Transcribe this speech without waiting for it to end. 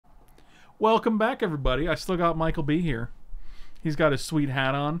Welcome back, everybody. I still got Michael B here. He's got his sweet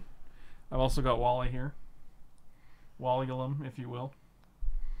hat on. I've also got Wally here. Wally-ulum, if you will.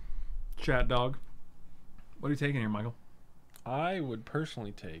 Chat dog. What are you taking here, Michael? I would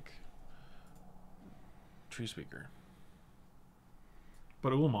personally take Tree Speaker.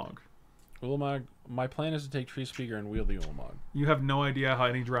 But Ulamog. Ulamog. My plan is to take Tree Speaker and wheel the Ulamog. You have no idea how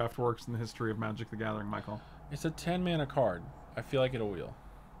any draft works in the history of Magic the Gathering, Michael. It's a 10 mana card. I feel like it'll wheel.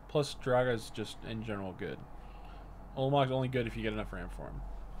 Plus, Draga's just in general good. Ulamog's only good if you get enough ramp for him.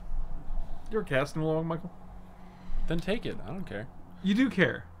 You're casting Ulamog, Michael? Then take it. I don't care. You do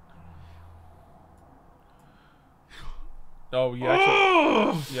care. Oh, you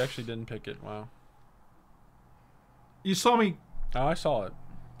actually didn't pick it. Wow. You saw me. Oh, I saw it.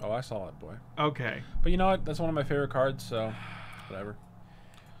 Oh, I saw it, boy. Okay. But you know what? That's one of my favorite cards, so whatever.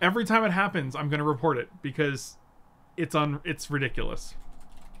 Every time it happens, I'm going to report it because it's ridiculous.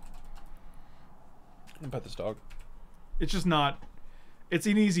 I'm gonna pet this dog. It's just not. It's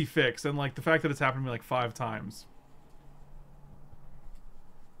an easy fix, and like the fact that it's happened to me like 5 times.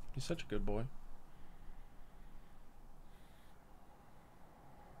 He's such a good boy.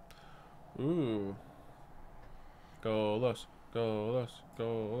 Ooh. Go Los. Go Los.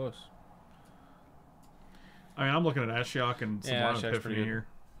 Go Los. I mean, I'm looking at Ashiok and some Yeah, Ashiok's Epiphany pretty good. here.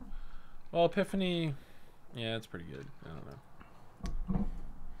 Well, Epiphany, yeah, it's pretty good. I don't know.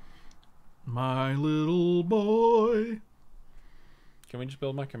 My little boy. Can we just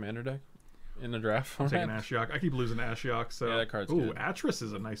build my commander deck in the draft I'm format? taking Ashiok. I keep losing to Ashiok, so. Yeah, that card's Ooh, good. Atris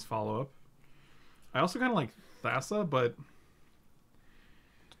is a nice follow-up. I also kind of like Thassa, but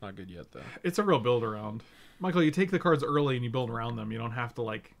It's not good yet, though. it's a real build around. Michael, you take the cards early and you build around them. You don't have to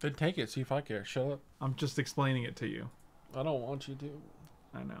like. Then take it. See if I care. Shut up. I'm just explaining it to you. I don't want you to.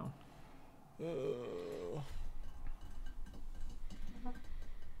 I know.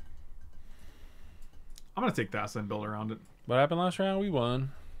 I'm gonna take Thassa and build around it. What happened last round? We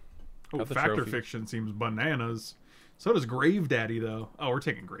won. Oh, Got the Factor trophy. Fiction seems bananas. So does Grave Daddy, though. Oh, we're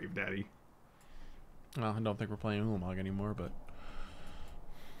taking Grave Daddy. Well, I don't think we're playing Ulamog anymore, but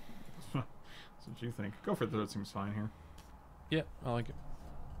That's what you think. Go for it, though. It seems fine here. yeah, I like it.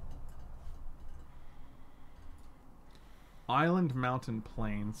 Island, Mountain,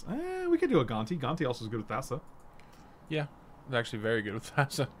 Plains. We could do a Gonti. Gonti also is good with Thassa. Yeah, it's actually very good with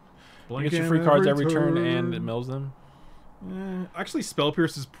Thassa. You Blink get your in free cards every turn and it mills them. Actually, Spell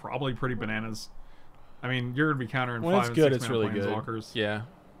Pierce is probably pretty bananas. I mean, you're going to be countering When 5 it's and good, 6 it's mana really good. Planeswalkers. Yeah.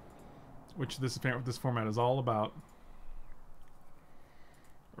 Which this format is all about.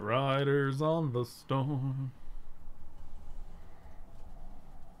 Riders on the Storm.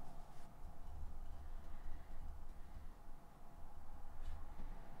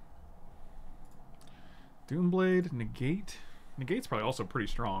 Doomblade, Negate. Negate's probably also pretty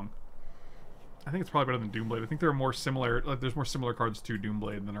strong. I think it's probably better than Doomblade. I think there are more similar, like there's more similar cards to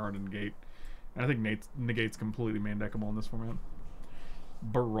Doomblade than there are to Negate. And I think Negate's completely main deckable in this format.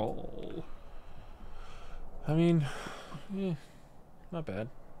 Baral. I mean, not bad.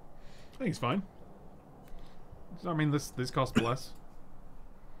 I think he's fine. I mean, this costs less.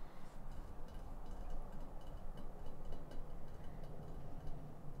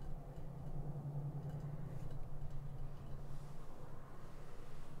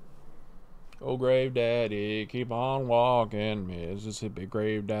 Oh, Grave Daddy, keep on walking, Mississippi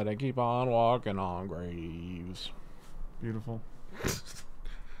Grave Daddy, keep on walking on graves. Beautiful.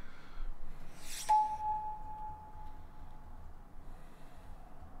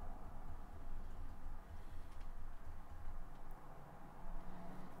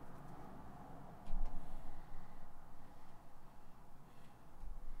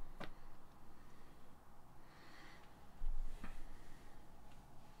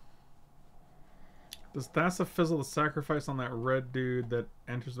 Does Thassa fizzle the sacrifice on that red dude that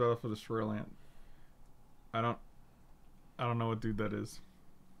enters the battle for the destroy land? I don't know what dude that is.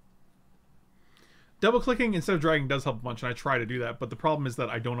 Double clicking instead of dragging does help a bunch, and I try to do that, but the problem is that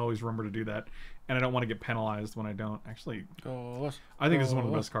I don't always remember to do that, and I don't want to get penalized when I don't. Actually, Golos. I think this is one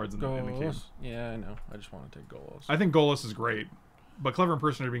of the best cards in the cube. Yeah, I know. I just want to take Golos. I think Golos is great, but Clever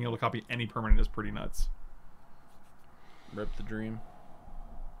Impersonator being able to copy any permanent is pretty nuts. Rip the dream.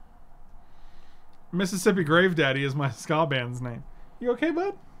 Mississippi Grave Daddy is my ska band's name. You okay,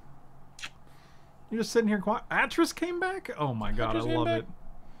 bud? You're just sitting here quiet. Atris came back? Oh my god, Atris I came love back? it.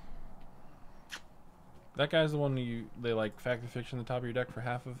 That guy's the one they like Fact or Fiction the top of your deck for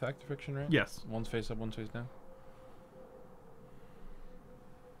half of Fact or Fiction, right? Yes. One's face up, one's face down.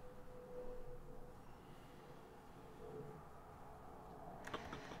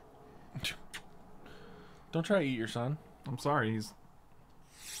 Don't try to eat your son. I'm sorry,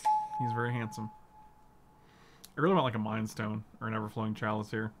 He's very handsome. I really want like a Mind Stone or an Everflowing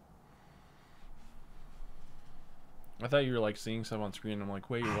Chalice here. I thought you were like seeing stuff on screen. I'm like,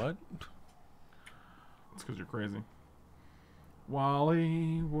 wait, what? It's because you're crazy.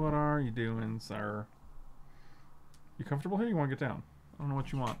 Wally, what are you doing, sir? You comfortable here? You want to get down? I don't know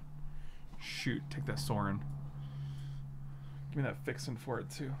what you want. Shoot, take that Soren. Give me that fixin' for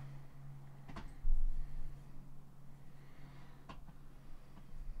it too.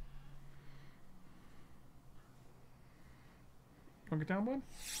 Want to get down, bud?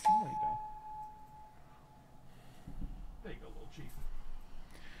 I'll lay you down. There you go, little chief.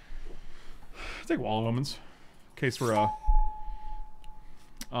 Take Wall of Omens. In case we're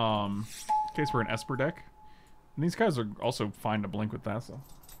an Esper deck. And these guys are also fine to blink with that, so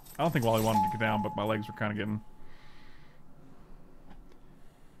I don't think Wally wanted to get down, but my legs were kind of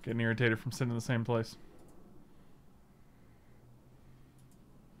getting irritated from sitting in the same place.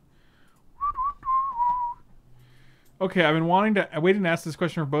 Okay, I've been waiting to ask this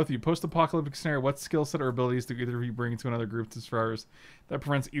question for both of you. Post-apocalyptic scenario, what skill set or abilities do either of you bring to another group to survivors that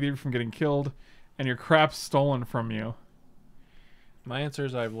prevents either of you from getting killed and your crap stolen from you? My answer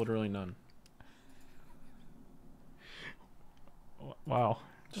is I have literally none. Wow.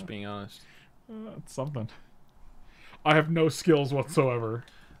 Just being honest. That's something. I have no skills whatsoever.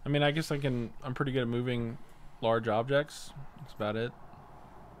 I mean, I guess I'm pretty good at moving large objects. That's about it.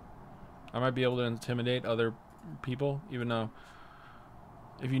 I might be able to intimidate other people, even though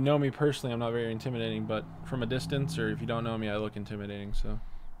if you know me personally, I'm not very intimidating, but from a distance, or if you don't know me, I look intimidating, so.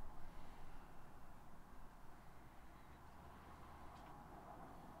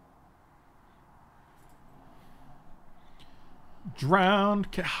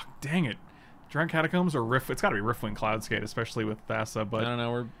 Dang it. Drowned Catacombs or Rift. It's got to be Riftwing Cloudskate, especially with Thassa, but I don't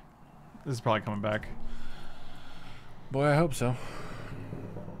know. This is probably coming back. Boy, I hope so.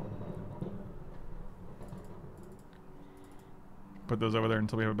 Put those over there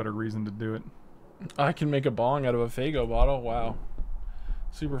until we have a better reason to do it. I can make a bong out of a Faygo bottle. Wow.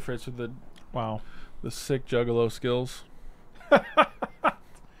 Super fits with the sick juggalo skills.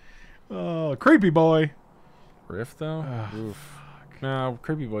 Oh, Creepy Boy. Rift though? Oof. No,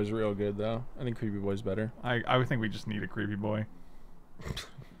 Creepy Boy's real good though. I think Creepy Boy's better. I would think we just need a Creepy Boy.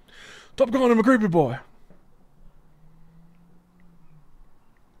 Stop calling him a Creepy Boy.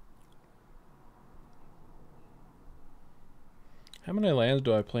 How many lands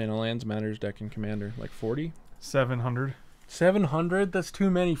do I play in a Lands Matters deck in Commander? Like 40? 700. 700? That's too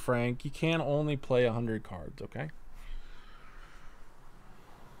many, Frank. You can't only play 100 cards, okay?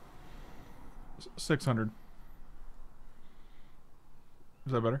 600.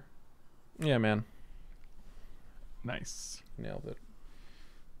 Is that better? Yeah, man. Nice. Nailed it.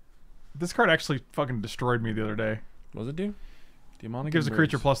 This card actually fucking destroyed me the other day. What does it do? Demonic It gives a Embrace.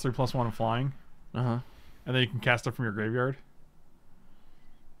 creature +3/+1 and flying. Uh-huh. And then you can cast it from your graveyard.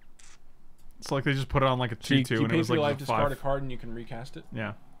 So like they just put it on like a 2/2 and it was like life, just discard 5. a card and you can recast it.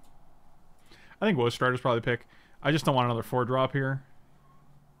 Yeah. I think Woe Strider's probably pick. I just don't want another 4-drop here.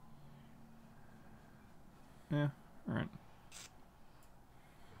 Yeah, alright.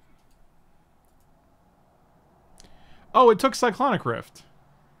 Oh, it took Cyclonic Rift.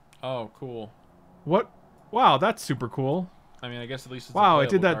 Oh, cool. What? Wow, that's super cool. I mean, I guess at least it's Wow, a it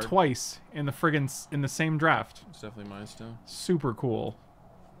did that card. twice in the in the same draft. It's definitely mine still. Super cool.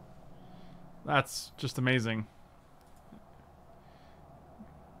 That's just amazing.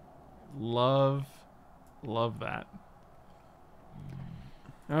 Love that.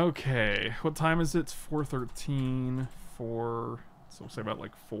 Okay, what time is it? It's 4:13. So we'll say about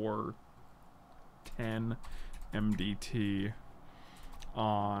like 4:10 MDT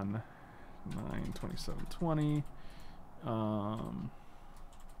on 9/27/20.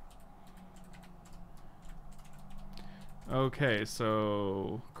 Okay,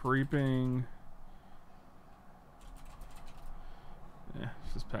 so creeping. Yeah,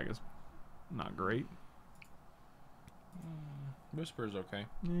 this pack is not great. Whisper's okay.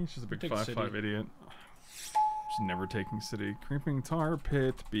 Yeah, he's just a big Take 5/5 City. idiot. Just never taking City. Creeping Tar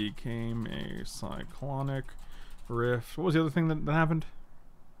Pit became a Cyclonic Rift. What was the other thing that happened?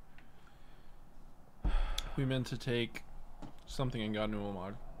 We meant to take something and got an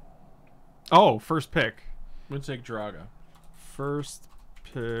Ulamog. Oh, first pick. We'd take Draga. First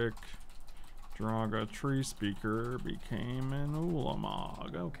pick. Draga Tree Speaker became an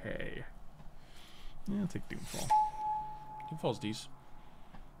Ulamog. Okay. Yeah, I'll take Doomfall. Doomfall's decent.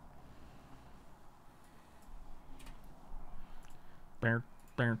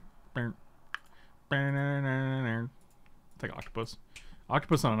 Take Octopus.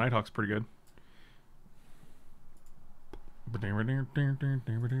 Octopus on a Nighthawk's pretty good.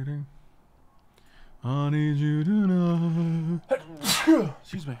 I need you tonight.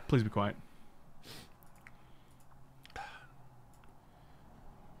 Excuse me. Please be quiet.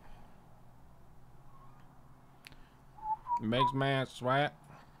 Makes man sweat.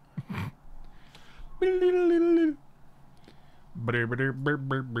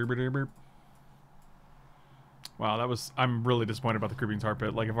 Wow, that was. I'm really disappointed about the creeping tar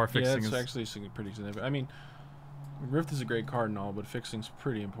pit. Like, if our fixing it's is actually pretty significant. I mean, Rift is a great card and all, but fixing's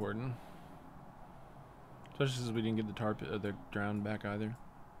pretty important. Especially since we didn't get the tar pit, the drown back either.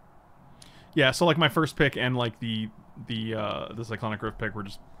 yeah. So like my first pick and like the Cyclonic Rift pick were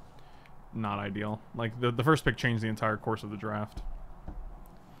just not ideal. Like the first pick changed the entire course of the draft.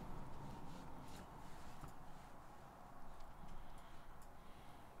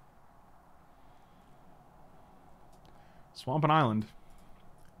 Swamp and Island.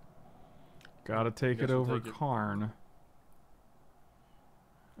 Gotta take it over Karn.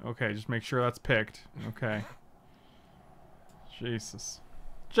 Okay, just make sure that's picked. Okay. Jesus.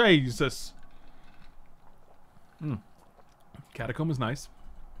 Jesus! Catacomb is nice.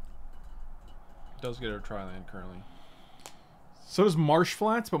 Does get our Tri-Land currently. So does Marsh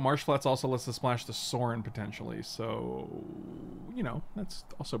Flats, but Marsh Flats also lets us splash the Sorin potentially. So, you know, that's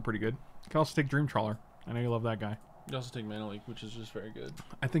also pretty good. You can also take Dream Trawler. I know you love that guy. You also take Mana Leak, which is just very good.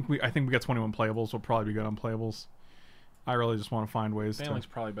 I think we got 21 playables. We'll probably be good on playables. I really just want to find ways Mana to... Leak's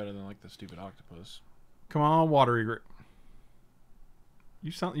probably better than like the stupid octopus. Come on, Water Egret.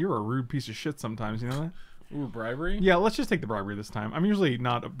 You're a rude piece of shit sometimes, you know that? Ooh, bribery? Yeah, let's just take the bribery this time. I'm usually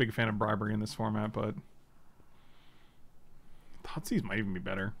not a big fan of bribery in this format, but Thoughtseize might even be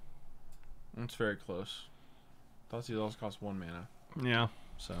better. It's very close. Thoughtseize also costs 1 mana. Yeah.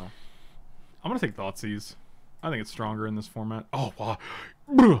 So I'm gonna take Thoughtseize. I think it's stronger in this format. Oh, wow.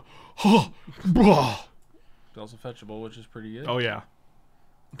 it's also fetchable, which is pretty good. Oh, yeah.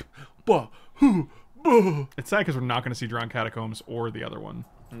 It's sad because we're not going to see Drowned Catacombs or the other one.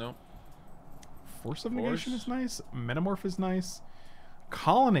 Nope. Force of Negation is nice. Metamorph is nice.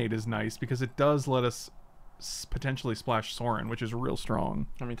 Colonnade is nice because it does let us potentially splash Sorin, which is real strong.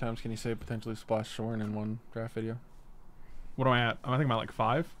 How many times can you say potentially splash Sorin in one draft video? What am I at? I think I'm at like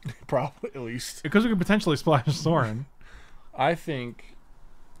 5. Probably, at least. Because we could potentially splash Sorin. I think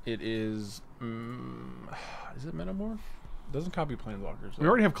it is... is it Metamorph? It doesn't copy Planeswalkers. We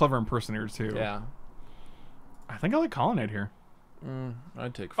already have Clever Impersonator too. Yeah. I think I like Colonnade here.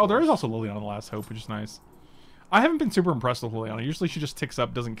 I'd take Force. Oh, there is also Liliana the Last Hope, which is nice. I haven't been super impressed with Liliana. Usually she just ticks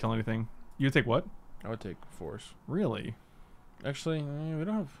up, doesn't kill anything. You would take what? I would take Force. Really? Actually, we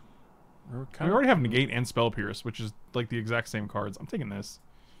don't have... We already have Negate and Spell Pierce, which is like the exact same cards. I'm taking this.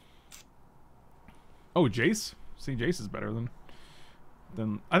 Oh, Jace? See, Jace is better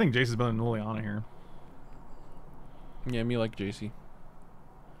than... I think Jace is better than Liliana here. Yeah, me like JC.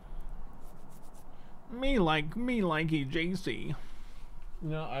 Me likey JC. You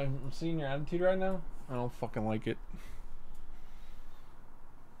know, I'm seeing your attitude right now. I don't fucking like it.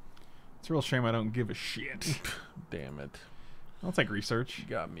 It's a real shame I don't give a shit. Damn it. I'll take Research. You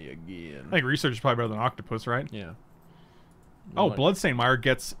got me again. I think Research is probably better than Octopus, right? Yeah. Oh, Bloodstained Mire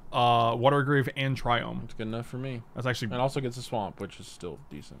gets Watergrave and Triome. It's good enough for me. That's actually... And also gets a Swamp, which is still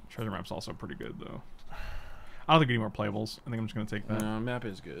decent. Treasure Map's also pretty good, though. I don't think any more playables. I think I'm just going to take that. No, map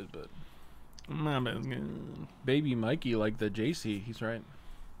is good, but... Map is good. Baby Mikey like the JC. He's right.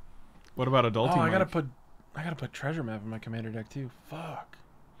 What about Adulting I Mike? gotta put Treasure Map in my Commander deck, too. Fuck.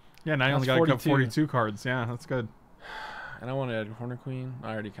 Yeah, now you only got to cut 42 cards. Yeah, that's good. And I want to add Hornet Queen.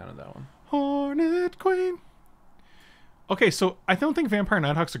 I already counted that one. Hornet Queen. Okay, so I don't think Vampire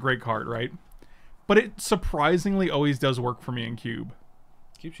Nighthawk's a great card, right? But it surprisingly always does work for me in Cube.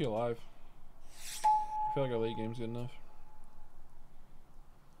 Keeps you alive. I feel like our late game's good enough.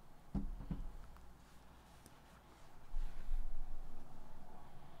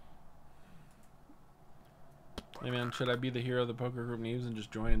 Hey man, should I be the hero the poker group needs and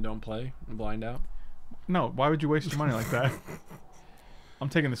just join and don't play and blind out? No, why would you waste your money like that? I'm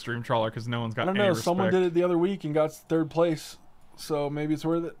taking the Stream Trawler because no one's got any I don't know. respect. Someone did it the other week and got 3rd place, so maybe it's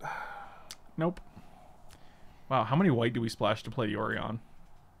worth it. Nope. Wow, how many white do we splash to play Yorion?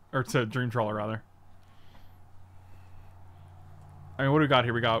 Or to Dream Trawler, rather. I mean, what do we got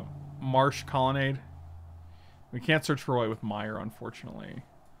here? We got Marsh Colonnade. We can't search for white with Mire, unfortunately.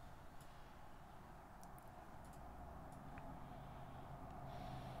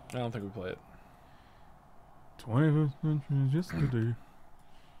 I don't think we play it. 21st century yesterday.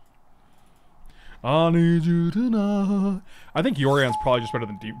 I need you tonight. I think Yorion's probably just better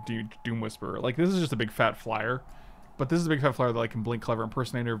than Doom Whisperer. Like, this is just a big fat flyer. But this is a big fat flyer that like, can blink Clever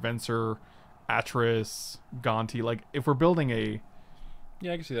Impersonator, Venser, Atris, Gonti. Like, if we're building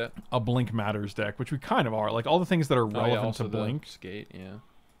Yeah, I can see that. a Blink Matters deck, which we kind of are, like all the things that are Oh, yeah, relevant also to the Blink. skate, yeah.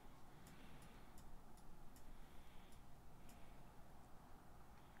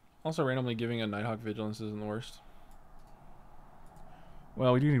 Also, randomly giving a Nighthawk Vigilance isn't the worst.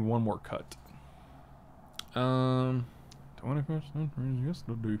 Well, we do need one more cut. 20%. Yes,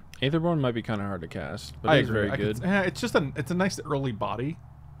 to do. Aetherborn might be kind of hard to cast, but I it's agree. very good. It's just it's a nice early body.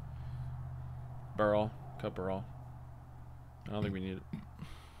 Burl. Cut Burl. I don't think we need it.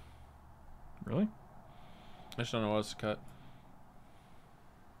 Really? I just don't know what else to cut.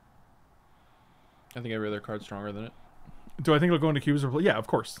 I think every other card's stronger than it. Do I think it'll go into cubes? Yeah, of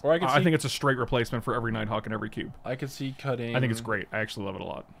course. Or I think it's a straight replacement for every Nighthawk in every cube. I could see cutting... I think it's great. I actually love it a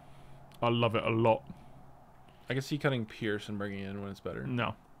lot. I love it a lot. I could see cutting Pierce and bringing it in when it's better.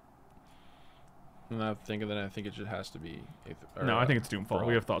 No. And I think it just has to be... No, I think it's Doomfall. Burl.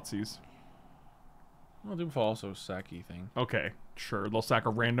 We have Thoughtseize. Well, Doomfall also a sacky thing. Okay, sure. They'll sack a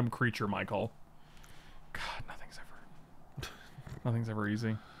random creature, Michael. God, nothing's ever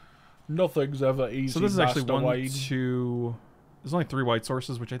easy. Nothing's ever easy. So this is actually Master 1, Wade. 2... There's only 3 white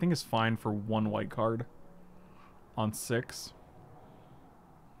sources, which I think is fine for 1 white card on 6.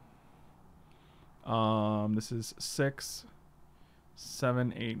 This is 6,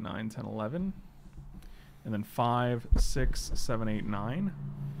 7, 8, 9, 10, 11. And then 5, 6, 7, 8, 9.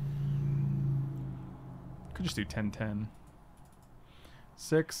 Could just do 10, 10.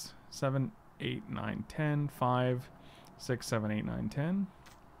 6, 7, 8, 9, 10. 5, 6, 7, 8, 9, 10.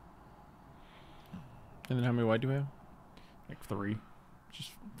 And then how many white do we have? Like 3. Which is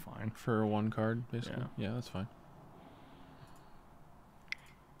fine. For 1 card, basically. Yeah, that's fine.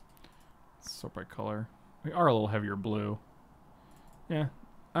 Sort by color. We are a little heavier blue. Yeah.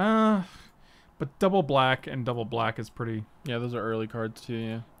 But double black and double black is pretty... Yeah, those are early cards too,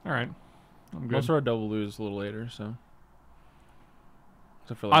 yeah. Alright. I'm good. Most of our double blue is a little later, so...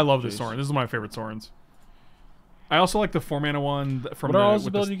 Except for, I love Jace. this Soren. This is one of my favorite Sorens. I also like the 4-mana one from what are all his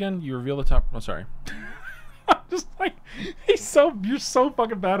with ability again? You reveal the top... Oh, sorry. just like... You're so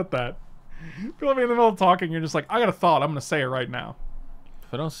fucking bad at that. Feel like in the middle of talking, you're just like, I got a thought. I'm going to say it right now.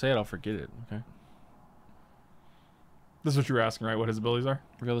 If I don't say it, I'll forget it, okay? This is what you were asking, right? What his abilities are?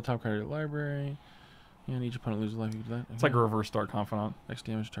 Reveal the top card of your library. And each opponent loses life. You do that. It's like a reverse Dark Confidant. X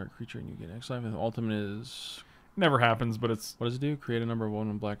damage to target creature and you get X life. And the ultimate is... Never happens, but it's... What does it do? Create a number of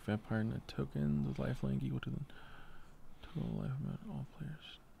 1 black vampire and a token with lifelink equal to the total life amount of all players.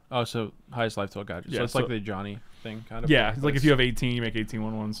 Oh, so highest life total, gotcha. Yeah, so it's like the Johnny thing, kind of. Yeah, it's like if you have 18, you make 18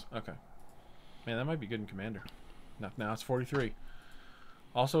 1/1s. Okay. Man, that might be good in Commander. Now it's 43.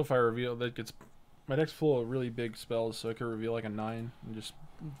 Also, if I reveal that gets... My deck's full of really big spells, so I could reveal like a 9 and just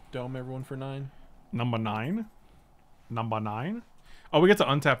dome everyone for 9. Number 9? Number 9? Oh, we get to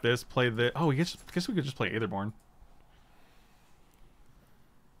untap this, play the... Oh, guess we could just play Aetherborn.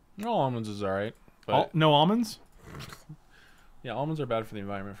 No, almonds is alright. But No almonds? yeah, almonds are bad for the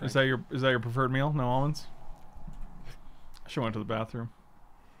environment. Frank. Is that your preferred meal? No almonds? I should have went to the bathroom.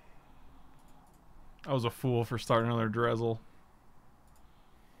 I was a fool for starting another Drezel.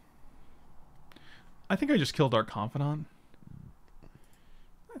 I think I just killed Dark Confidant.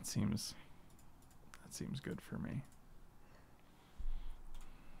 That seems good for me.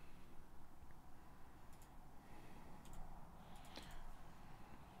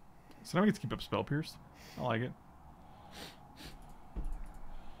 So now we get to keep up Spell Pierce. I like it.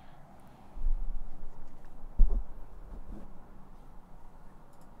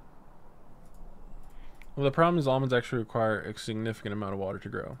 Well, the problem is almonds actually require a significant amount of water to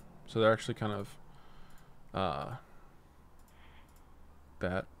grow. So they're actually kind of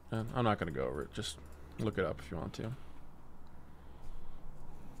bad. And I'm not going to go over it. Just look it up if you want to.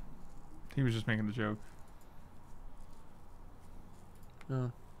 He was just making the joke.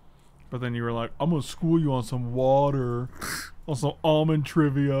 Oh. But then you were like, I'm going to school you on some water. On some almond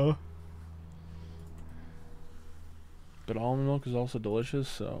trivia. But almond milk is also delicious,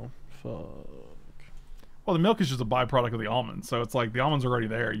 so fuck. Well, the milk is just a byproduct of the almonds. So it's like the almonds are already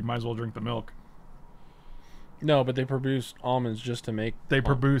there. You might as well drink the milk. No, but they produce almonds just to make... They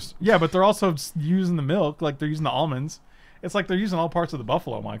produce... Yeah, but they're also using the milk. Like, they're using the almonds. It's like they're using all parts of the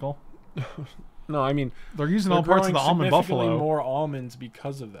buffalo, Michael. No, I mean... They're using all parts of the almond buffalo. More almonds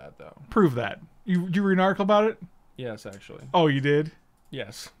because of that, though. Prove that. Did you read an article about it? Yes, actually. Oh, you did?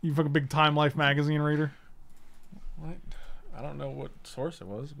 Yes. You fucking big Time Life magazine reader? What? I don't know what source it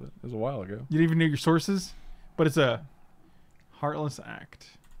was, but it was a while ago. You didn't even know your sources? But it's a heartless act.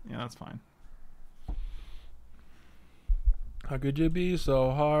 Yeah, that's fine. How could you be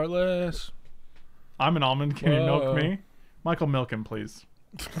so heartless? I'm an almond. Can you milk Whoa. me? Michael, milk him, please.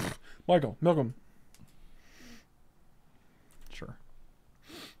 Michael, milk him. Sure.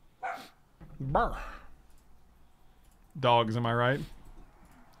 Brr. Dogs, am I right?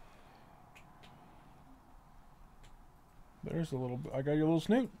 There's a little. I got your little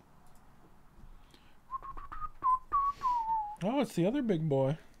snoot. Oh, it's the other big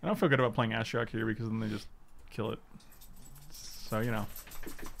boy. I don't feel good about playing Ashiok here because then they just kill it. So, you know.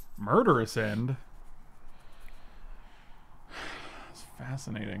 Murderous End. It's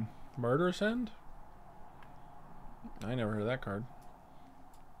fascinating. Murderous End? I never heard of that card.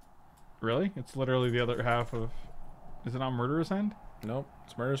 Really? It's literally the other half of... Is it not Murderous End? Nope.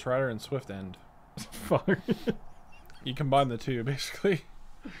 It's Murderous Rider and Swift End. Fuck. You combine the two, basically.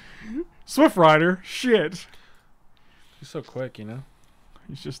 Swift Rider? Shit. He's so quick, you know?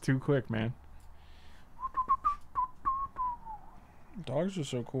 He's just too quick, man. Dogs are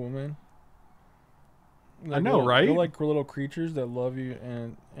so cool, man. I know, right? They're like little creatures that love you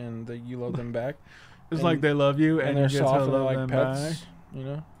and that you love them back. It's and, like they love you and they're you get to soft and love like them pets. back. You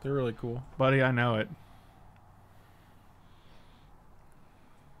know? They're really cool. Buddy, I know it.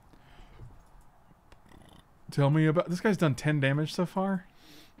 Tell me about... This guy's done 10 damage so far.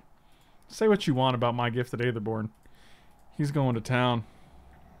 Say what you want about my gifted Aetherborn. He's going to town.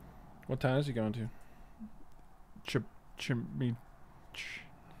 What town is he going to?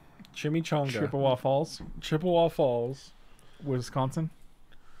 Chimichanga. Chippewa Falls. Chippewa Falls. Wisconsin.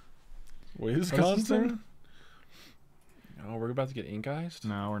 Wisconsin? Oh, we're about to get ink-iced?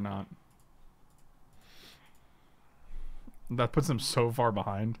 No, we're not. That puts him so far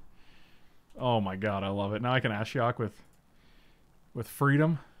behind. Oh my god, I love it. Now I can Ashiok with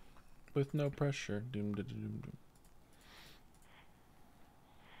freedom. With no pressure. Doom, doom, doom, doom.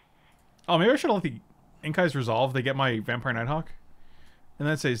 Oh, maybe I should let the Inkai's resolve. They get my Vampire Nighthawk. And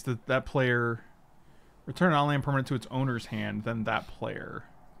that says that that player return an on-land permanent to its owner's hand, then that player.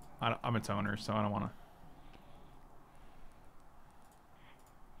 I'm its owner, so I don't want to.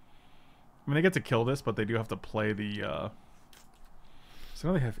 I mean, they get to kill this, but they do have to play the... So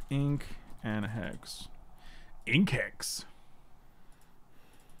now they have Ink and Hex. Ink Hex.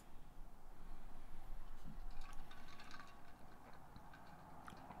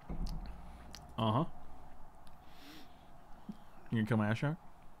 Uh-huh. You can kill my Ashiok?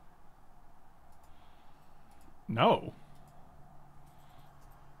 No.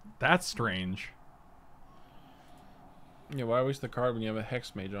 That's strange. Yeah, why waste the card when you have a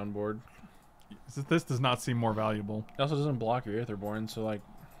Hex Mage on board? This does not seem more valuable. It also doesn't block your Aetherborn, so like,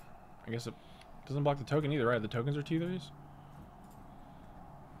 I guess it doesn't block the token either, right? The tokens are 2/3s?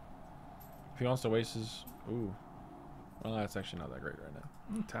 If he wants to waste his... Ooh. Well, that's actually not that great right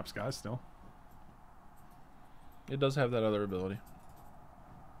now. Tap Skies still. It does have that other ability.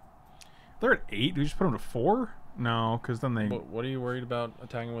 They're at 8. Do we just put them to 4? No, because then they... But what are you worried about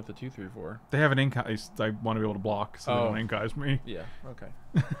attacking with the 2/3 for? They have an Inkais I want to be able to block, so they don't Inkais me. Yeah, okay.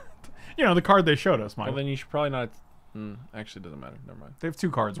 You know, the card they showed us, Mike. Well, then you should probably not... actually, it doesn't matter. Never mind. They have 2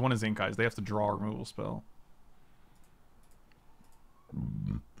 cards. One is Inkais. They have to draw a removal spell.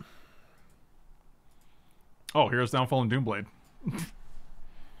 Oh, here's Downfall and Doomblade.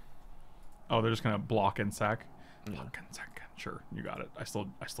 Oh, they're just going to block and sack. Yeah. Block and sack. Sure, you got it. I still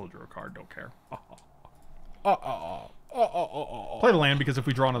drew a card. Don't care. Play the land, because if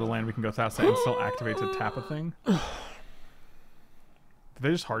we draw another land, we can go past that and still activate to tap a thing. Did they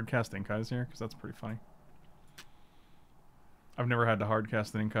just hardcast Inkais here? Because that's pretty funny. I've never had to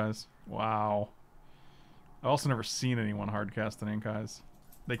hardcast an Inkais. Wow. I've also never seen anyone hardcast an Inkais.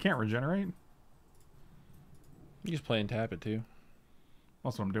 They can't regenerate? You just play and tap it too.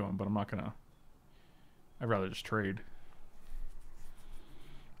 That's what I'm doing, but I'm not gonna... I'd rather just trade.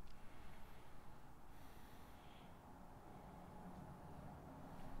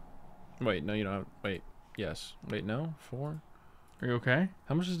 Wait, no, you don't have... Wait, yes. Wait, no? 4? Are you okay?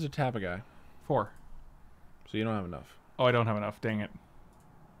 How much is to tap a guy? 4. So you don't have enough. Oh, I don't have enough. Dang it.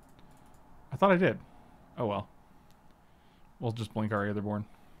 I thought I did. Oh well. We'll just blink our Aetherborn.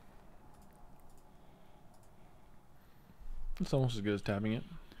 It's almost as good as tapping it.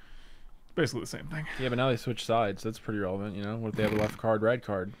 Basically the same thing. Yeah, but now they switch sides. That's pretty relevant, you know? What if they have a left card, right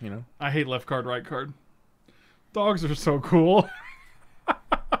card, you know? I hate left card, right card. Dogs are so cool.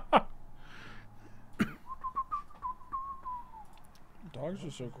 Dogs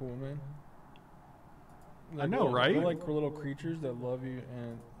are so cool, man. I know, right? They're like little creatures that love you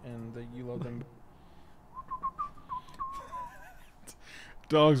and that you love them.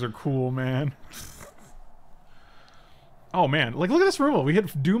 Dogs are cool, man. Oh man, like look at this removal. We hit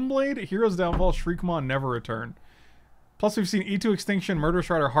Doomblade, Hero's Downfall, Shriekmaw, Never Return. Plus we've seen E2 Extinction, Murderous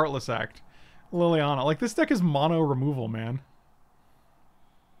Rider, Heartless Act, Liliana. Like this deck is mono removal, man.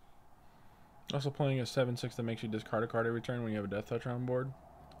 Also playing a 7/6 that makes you discard a card every turn when you have a Death Touch on board,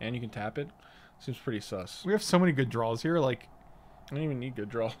 and you can tap it. Seems pretty sus. We have so many good draws here. Like, I don't even need good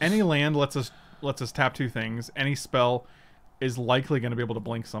draws. any land lets us tap 2 things. Any spell is likely going to be able to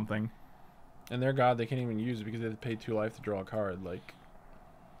blink something. And their god, they can't even use it because they have to pay 2 life to draw a card. Like,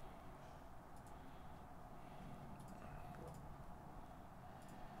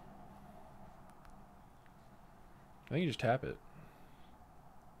 I think you just tap it.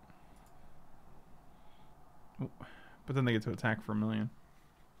 But then they get to attack for 1 million.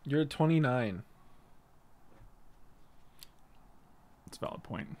 You're at 29. It's a valid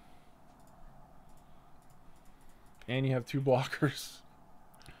point. And you have 2 blockers.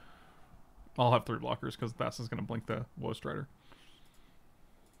 I'll have 3 blockers because Bass is going to blink the Woe Strider.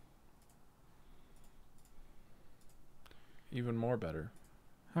 Even more better.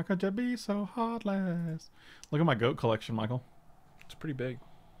 How could you be so heartless? Look at my goat collection, Michael. It's pretty big.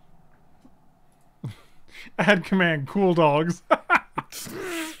 Add command, cool dogs.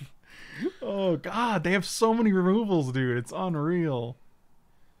 Oh, God. They have so many removals, dude. It's unreal.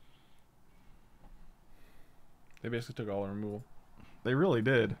 They basically took all the removal. They really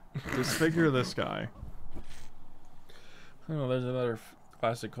did. Disfigure this guy. Oh, there's another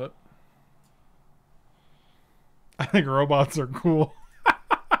classic clip. I think robots are cool.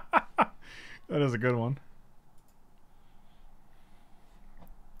 That is a good one.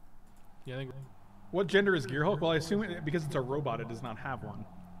 Yeah, I think. What gender is Gearhulk? Well, I assume because it's a robot, it does not have one.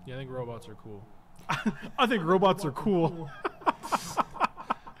 Yeah, I think robots are cool. I think robots are cool.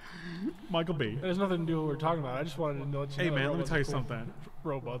 Michael B. It has nothing to do with what we're talking about. I just wanted to know. Hey, man, let me tell you something.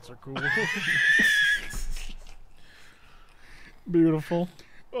 Robots are cool. Beautiful.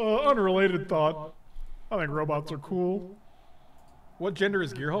 Unrelated thought. I think robots are cool. What gender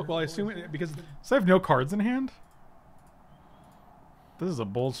is Gearhulk? Well, I assume because I have no cards in hand. This is a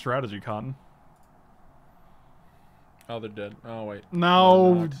bold strategy, Cotton. Oh, they're dead. Oh, wait.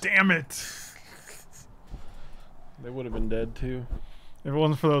 No, damn it. They would have been dead, too. If it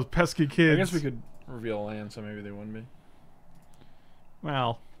wasn't for those pesky kids. I guess we could reveal land, so maybe they wouldn't be.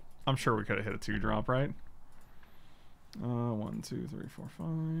 Well, I'm sure we could have hit a 2-drop, right? 1, 2, 3, 4, 5.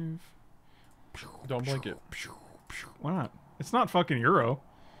 Don't blink it. Why not? It's not fucking Euro.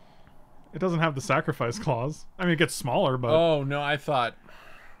 It doesn't have the sacrifice clause. I mean, it gets smaller, but... Oh, no, I thought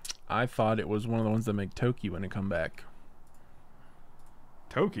it was one of the ones that make Toki when it come back.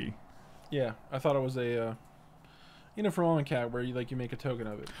 Toki? Yeah, I thought it was a... you know, for Cat, where you make a token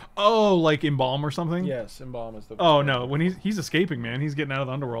of it. Oh, like Embalm or something? Yes, Embalm is the... Oh, no. When he's escaping, man. He's getting out of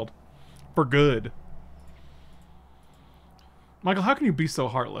the underworld. For good. Michael, how can you be so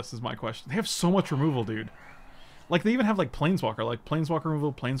heartless is my question. They have so much removal, dude. Like, they even have, like, Planeswalker. Like, Planeswalker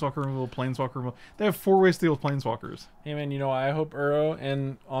removal, Planeswalker removal, Planeswalker removal. They have 4 ways to deal with Planeswalkers. Hey, man, you know, I hope Uro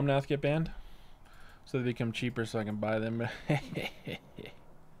and Omnath get banned. So they become cheaper so I can buy them.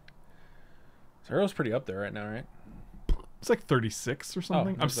 So Uro's pretty up there right now, right? It's like 36 or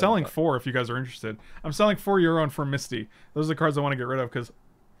something. Oh, I'm selling 4 if you guys are interested. I'm selling 4 Euro and 4 Misty. Those are the cards I want to get rid of because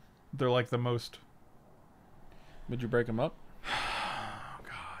they're like the most... Would you break them up? Oh,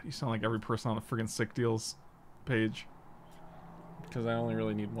 God. You sound like every person on the friggin' Sick Deals page. Because I only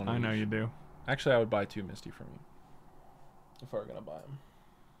really need one of I know each. you do. Actually, I would buy 2 Misty from you. If I were going to buy them.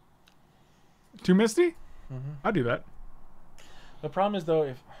 2 Misty? Mm-hmm. I'd do that. The problem is, though,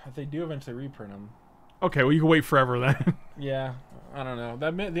 if they do eventually reprint them... Okay, well, you can wait forever then. Yeah, I don't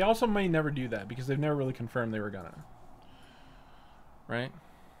know. They also may never do that because they've never really confirmed they were gonna. Right?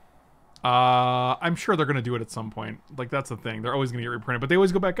 I'm sure they're gonna do it at some point. Like, that's the thing. They're always gonna get reprinted, but they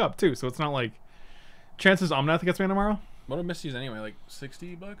always go back up too. So it's not like chances Omnath gets banned tomorrow. What are Misty's anyway? Like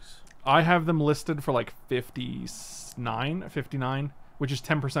 $60? I have them listed for like 59, which is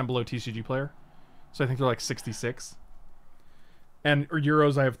 10% below TCG player. So I think they're like 66. And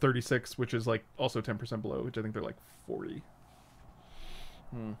Euros I have 36, which is like also 10% below, which I think they're like 40.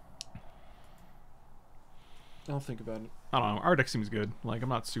 I'll think about it. I don't know. Our deck seems good. Like, I'm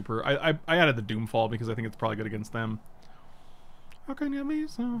not super... I added the Doomfall because I think it's probably good against them. How can you be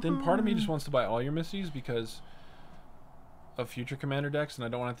so Then part of me just wants to buy all your Misties because of future commander decks, and I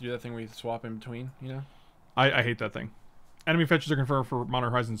don't want to have to do that thing where you swap in between, you know? I hate that thing. Enemy fetches are confirmed for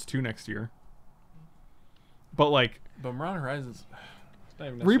Modern Horizons 2 next year. But, like... But Modern Horizons...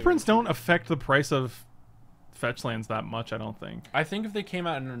 reprints don't affect the price of fetch lands that much, I don't think. I think if they came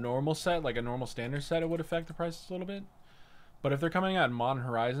out in a normal set, like a normal standard set, it would affect the prices a little bit. But if they're coming out in Modern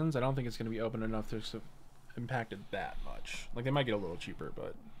Horizons, I don't think it's going to be open enough to impact it that much. Like, they might get a little cheaper,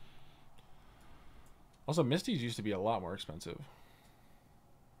 but... Also, Misties used to be a lot more expensive.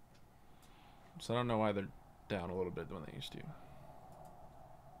 So I don't know why they're down a little bit when they used to.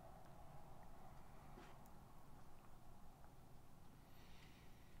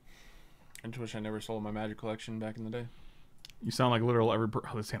 just wish I never sold my Magic collection back in the day. You sound like literal every.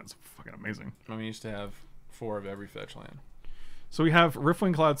 Oh, this hand is fucking amazing. I mean, I used to have 4 of every fetch land. So we have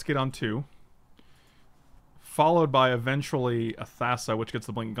Riftwing Cloudskate on 2, followed by eventually a Thassa, which gets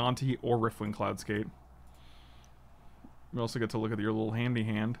the Blinganti or Riftwing Cloudskate. We also get to look at your little handy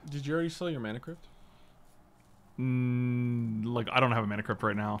hand. Did you already sell your Mana Crypt? Like, I don't have a Mana Crypt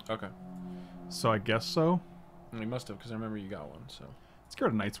right now. Okay. So I guess so. You must have, because I remember you got one, so. Let's go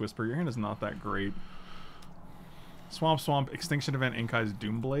to Night's Whisper. Your hand is not that great. Swamp, Extinction Event, Inkai's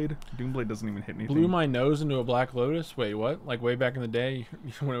Doomblade. Doomblade doesn't even hit anything. Blew my nose into a Black Lotus? Wait, what? Like, way back in the day,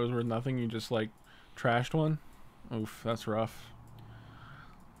 when it was worth nothing, you just, like, trashed one? Oof, that's rough.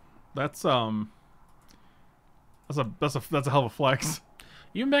 That's a hell of a flex.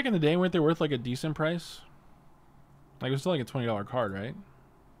 Even back in the day, weren't they worth, like, a decent price? Like, it was still, like, a $20 card, right?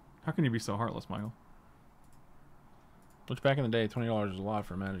 How can you be so heartless, Michael? Which, back in the day, $20 was a lot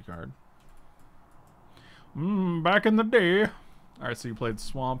for a Magic card. Back in the day. Alright, so you played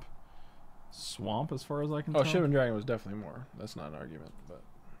Swamp. Swamp, as far as I can tell? Oh, Shivan Dragon was definitely more. That's not an argument, but...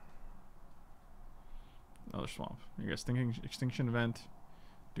 Another Swamp. You got Extinction Event.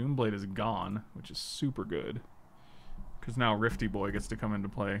 Doomblade is gone, which is super good. Because now Rifty Boy gets to come into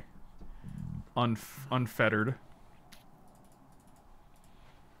play. Unfettered.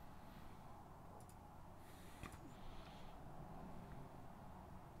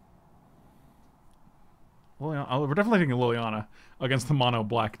 Liliana, we're definitely taking Liliana against the mono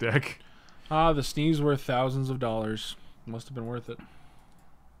black deck. Ah, the Sneeze worth thousands of dollars. Must have been worth it.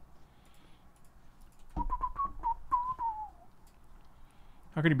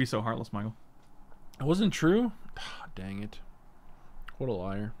 How can you be so heartless, Michael? It wasn't true? Ah, dang it. What a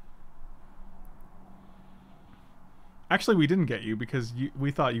liar. Actually, we didn't get you because we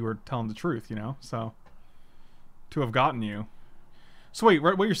thought you were telling the truth, you know? So, to have gotten you. So wait,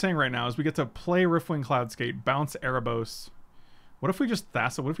 what you're saying right now is we get to play Riftwing Cloudskate, bounce Erebos. What if we just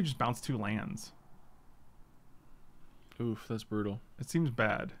Thassa? What if we just bounce 2 lands? Oof, that's brutal. It seems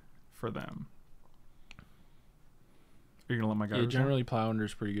bad for them. Are you gonna let my guy? Yeah, generally Plow Under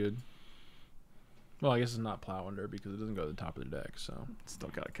is pretty good. Well, I guess it's not Plow Under because it doesn't go to the top of the deck, so. Still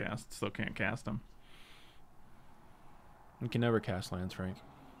gotta cast. Still can't cast them. You can never cast lands, Frank.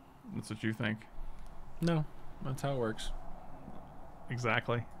 That's what you think. No, that's how it works.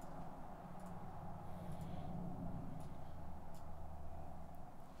 Exactly.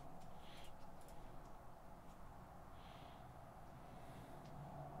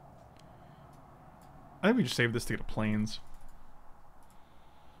 I think we just save this to get to Plains.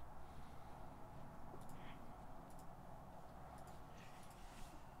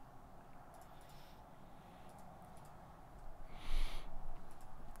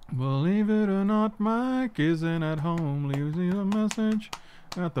 Believe it or not, Mike isn't at home. Leaves you a message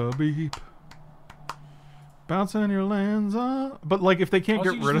at the beep. Bouncing your lands on. But like, if they can't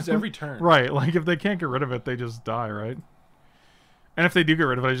Also, get you rid use of it, every turn. right? Like, if they can't get rid of it, they just die, right? And if they do get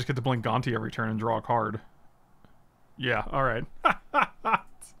rid of it, I just get to blink Gonti every turn and draw a card. Yeah, all right.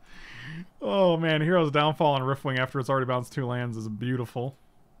 Oh man, Hero's Downfall on Riftwing after it's already bounced 2 lands is beautiful.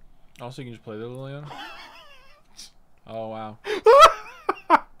 Also, you can just play the Liliana. Oh wow.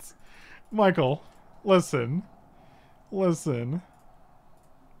 Michael, listen. Listen.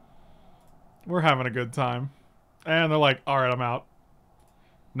 We're having a good time. And they're like, alright, I'm out.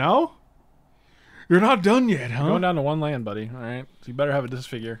 No? You're not done yet, huh? You're going down to 1 land, buddy. Alright. So you better have a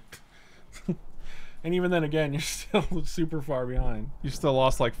disfigure. And even then, again, you're still super far behind. You still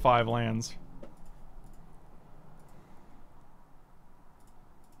lost like 5 lands.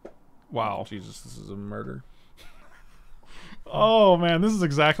 Wow. Jesus, this is a murder. Oh man, this is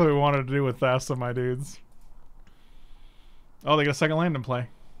exactly what we wanted to do with Thassa, my dudes. Oh, they got a second land in play.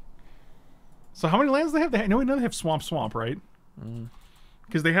 So how many lands do they have? We know they have Swamp, right?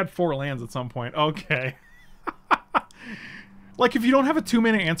 Because they had 4 lands at some point. Okay. Like, if you don't have a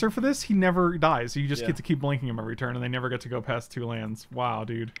 2-mana answer for this, he never dies. You just get to keep blinking him every turn, and they never get to go past 2 lands. Wow,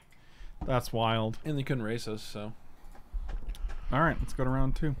 dude. That's wild. And they couldn't race us, so. Alright, let's go to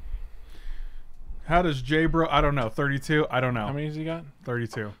round 2. How does J-Bro... I don't know. 32? I don't know. How many has he got?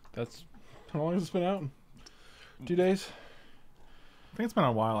 32. That's... How long has it been out? 2 days? I think it's been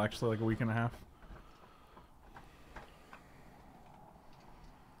a while, actually. Like a week and a half.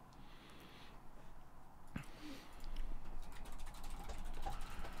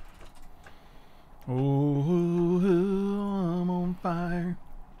 Oh, I'm on fire.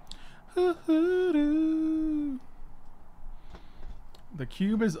 The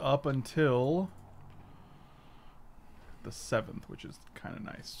cube is up until the 7th, which is kind of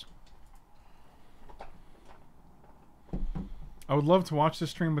nice. I would love to watch this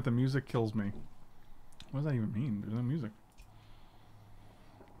stream, but the music kills me. What does that even mean? There's no music.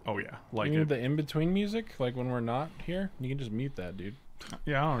 Oh yeah, like You need it. the in-between music, like when we're not here? You can just mute that, dude.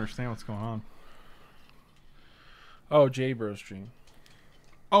 Yeah, I don't understand what's going on. Oh, J-Bro stream.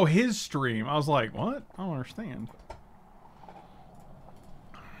 Oh, his stream. I was like, what? I don't understand.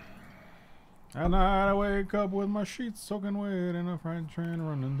 At night I wake up with my sheets soaking wet and a freight train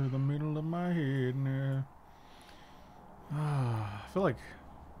running through the middle of my head. And, I feel like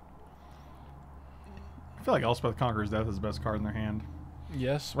Elspeth Conqueror's Death is the best card in their hand.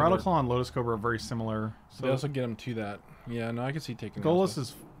 Yes. Rattleclaw and Lotus Cobra are very similar. So they also get him to that. Yeah, no, I can see taking Golos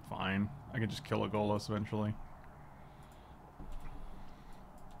is fine. I can just kill a Golos eventually.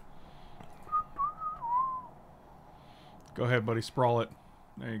 Go ahead, buddy. Sprawl it.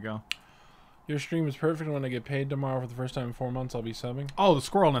 There you go. Your stream is perfect. When I get paid tomorrow for the first time in 4 months, I'll be subbing. Oh, the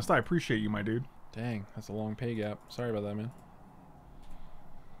Squirrel Nest. I appreciate you, my dude. Dang, that's a long pay gap. Sorry about that, man.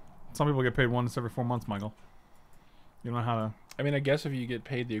 Some people get paid once every 4 months, Michael. You don't know how to... I mean, I guess if you get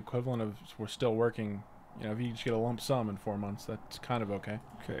paid the equivalent of we're still working, you know, if you just get a lump sum in 4 months, that's kind of okay.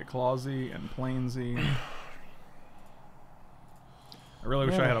 Okay, Clawsy and Plainsy. I really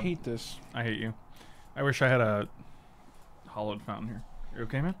wish I had I hate this. I hate you. I wish I had a hollowed fountain here. You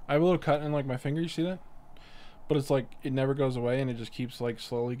okay, man? I have a little cut in like my finger. You see that? But it's like it never goes away, and it just keeps like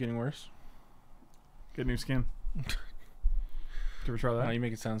slowly getting worse. Get new skin. Did you ever try that? Now you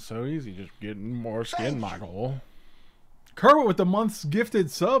make it sound so easy. Just getting more skin, Michael. Kerwin with the month's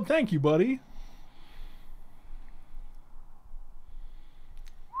gifted sub. Thank you, buddy.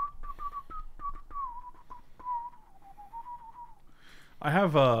 I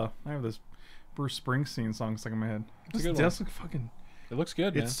have this Bruce Springsteen song stuck in my head. It's a good This look fucking. It looks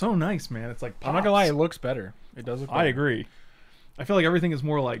good, man. It's so nice, man. It's like I'm not gonna lie, it looks better. It does look better. I agree. I feel like everything is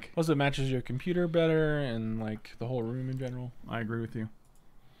more like. Plus, it matches your computer better and like the whole room in general. I agree with you.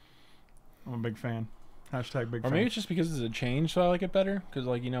 I'm a big fan. Hashtag big Or fan. maybe it's just because it's a change, so I like it better. Because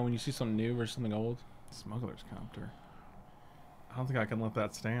like, you know, when you see something new versus something old. Smuggler's Copter. I don't think I can let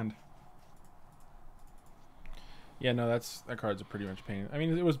that stand. Yeah, no, that card's a pretty much pain. I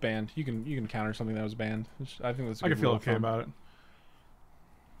mean, it was banned. You can counter something that was banned. I think that's. I can feel okay about it.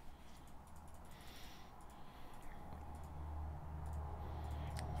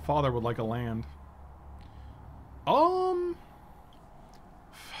 Father would like a land. Fuck.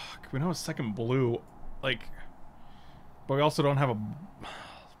 We don't have a second blue, like, but we also don't have a.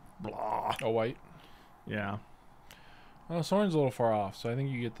 Blah. Oh, white. Yeah. Oh, Soren's a little far off, so I think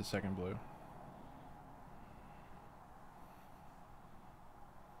you get the second blue.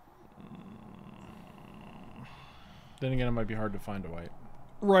 Then again, it might be hard to find a white.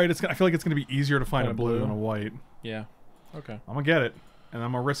 Right. I feel like it's gonna be easier to find a blue than a white. Yeah. Okay. I'm gonna get it, and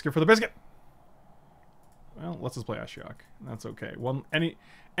I'm gonna risk it for the biscuit. Well, let's just play Ashiok. That's okay. Well, any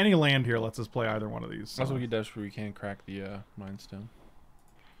land here lets us play either one of these. So. Also, we get desperate. We can't crack the Mind Stone.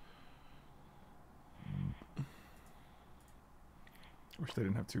 Wish they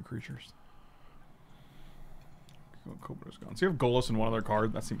didn't have two creatures. Cobra's gone. So you have Golos in one other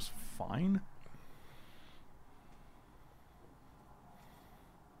card. That seems fine.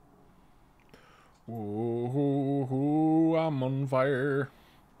 Ooh, I'm on fire.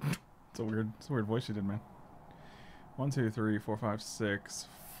 It's a weird voice you did, man. 1, 2, 3, 4, 5, 6.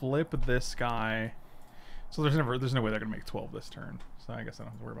 Flip this guy. So there's no way they're gonna make 12 this turn. So I guess I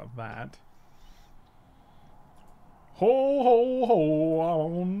don't have to worry about that. Ho ho ho!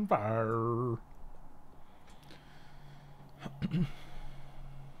 I'm on fire.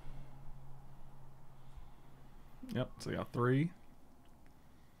 Yep. So you got 3,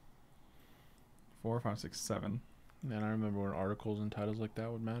 4, 5, 6, 7. Man, I remember when articles and titles like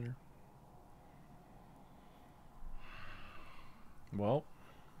that would matter. Well,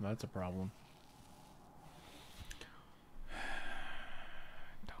 that's a problem.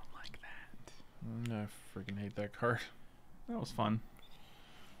 Don't like that. I freaking hate that card. That was fun.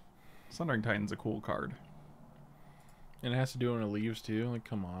 Sundering Titan's a cool card. And it has to do it when it leaves too. Like,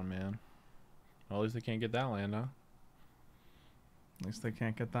 come on, man. Well, at least they can't get that land, huh? At least they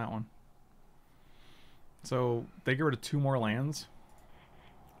can't get that one. So they get rid of 2 more lands.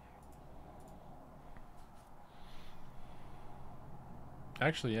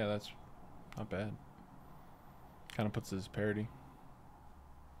 Actually, yeah, that's not bad. Kind of puts this parity.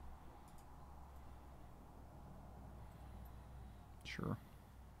 Sure.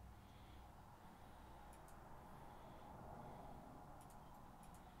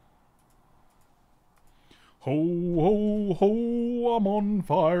 Ho, ho, ho, I'm on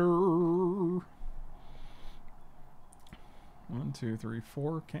fire. 1, 2, 3,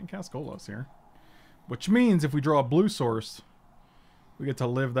 4. Can't cast Golos here. Which means if we draw a blue source, We get to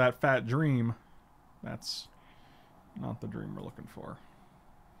live that fat dream. That's not the dream we're looking for.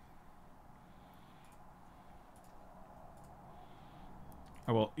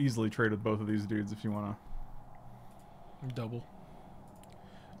 I will easily trade with both of these dudes if you want to. Double.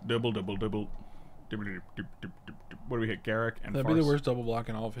 Double. What do we hit? Garrick and That'd Farce? be the worst double block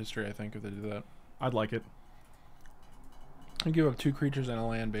in all of history, I think, if they did that. I'd like it. I'd give up 2 creatures and a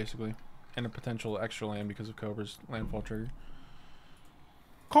land, basically. And a potential extra land because of Cobra's landfall trigger.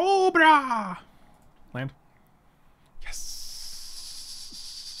 Cobra! Land. Yes!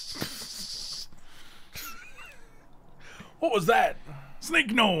 What was that?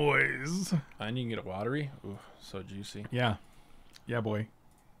 Snake noise! And you can get a watery. Ooh, so juicy. Yeah. Yeah, boy.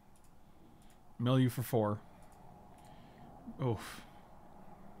 Mill you for 4. Oof.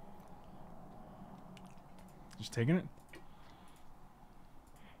 Just taking it.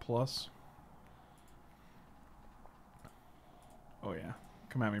 Plus. Oh, yeah.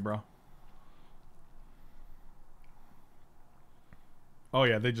 Come at me, bro. Oh,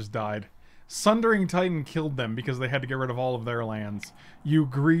 yeah, they just died. Sundering Titan killed them because they had to get rid of all of their lands. You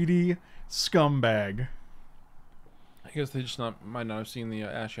greedy scumbag. I guess they just might not have seen the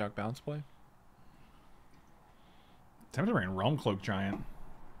Ashiok bounce play. Tempted to bring Realm Cloak Giant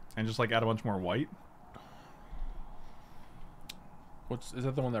and just like add a bunch more white. Is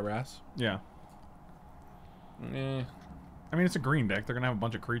that the one that Ras? Yeah. Eh. I mean, it's a green deck. They're gonna have a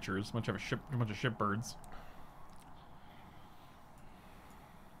bunch of creatures, a bunch of ship birds.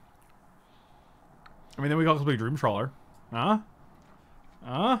 I mean, then we can also play Dream Trawler. Huh?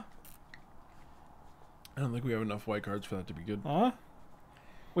 Huh? I don't think we have enough white cards for that to be good. Huh?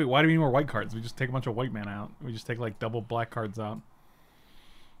 Wait, why do we need more white cards? We just take a bunch of white mana out. We just take like double black cards out.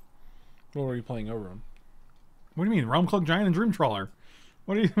 What were you playing over them? What do you mean? Realm Cloak Giant and Dream Trawler.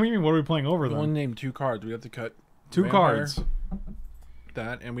 What do you mean? What are we playing over We them? only named 2 cards. We have to cut 2 Vampire, cards.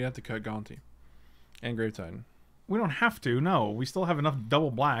 That, and we have to cut Gonti. And Grave Titan. We don't have to. No, we still have enough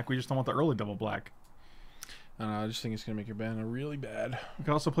double black. We just don't want the early double black. I don't know, I just think it's going to make your banner really bad. We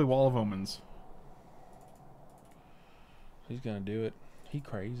can also play Wall of Omens. He's going to do it. He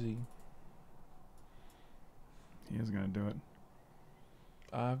crazy. He is gonna do it.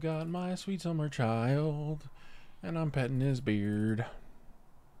 I've got my sweet summer child, and I'm petting his beard.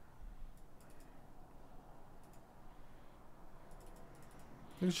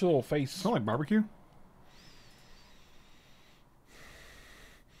 Look at your little face. Smell like barbecue?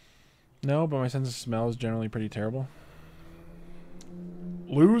 No, but my sense of smell is generally pretty terrible.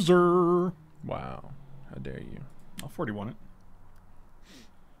 Loser. Wow. How dare you. I'll 41 it.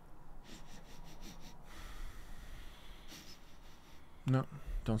 No,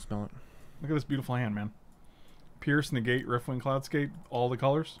 don't smell it. Look at this beautiful hand, man. Pierce, Negate, Riftwing, Cloudskate, all the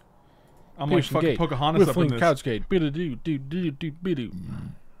colors. I'm Pierce, like fucking Negate, Pocahontas up in Riftwing, this. Cloudskate, bidoo, doo, doo, doo, bidoo.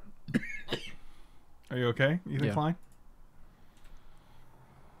 Are you okay? You think Yeah. fine?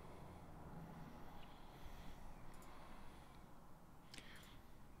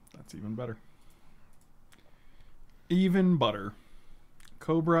 That's even better. Even butter.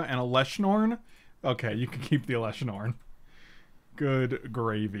 Cobra and a Leshnorn? Okay, you can keep the Leshnorn. Good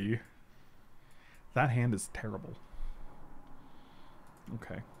gravy. That hand is terrible.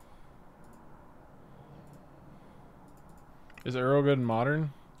 Okay. Is Uro good in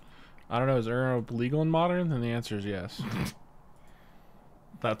Modern? I don't know. Is Uro legal in Modern? Then the answer is yes.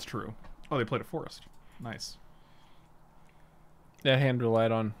 That's true. Oh, they played a Forest. Nice. That hand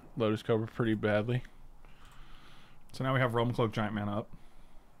relied on Lotus Cobra pretty badly. So now we have Realm Cloak Giant mana up.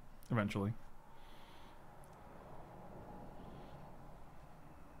 Eventually.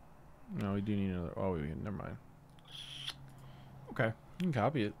 No, we do need another. Oh, never mind. Okay. You can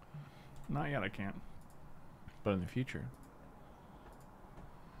copy it, Not yet, I can't. but in the future.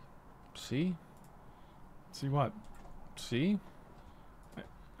 See? See what? See?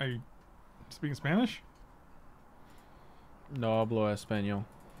 Are you speaking Spanish? No hablo español.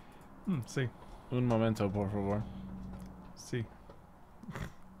 See. Un momento, por favor. See.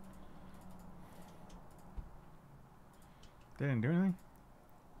 They didn't do anything?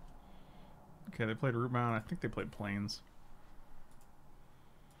 Okay, they played Rootbound. I think they played Plains.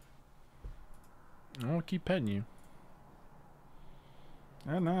 I'll keep petting you.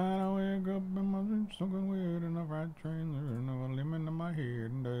 At night I wake up in my dreams, something weird in the right train. There's no limit in my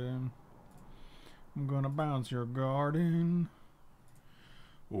head, and then I'm gonna bounce your garden.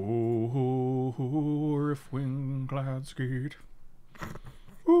 Oh, Riftwing Cloudskate.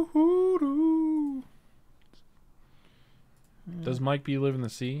 Ooh. Does Mike B live in the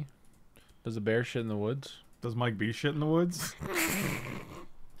sea? Does a bear shit in the woods? Does Mike B shit in the woods?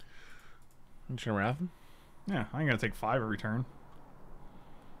 You just gonna wrath him? Yeah, I ain't gonna take 5 every turn.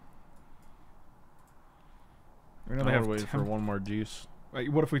 We know I they have would wait for 10 one more juice.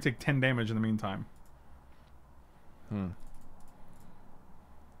 Wait, what if we take 10 damage in the meantime? We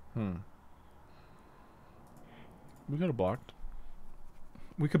could have blocked.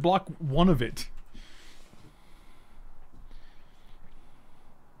 We could block one of it.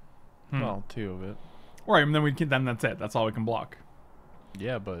 Well, 2 of it. Right, and then then that's it. That's all we can block.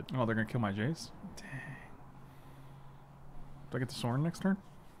 Yeah, but Oh, they're gonna kill my Jace? Dang. Do I get the Soren next turn?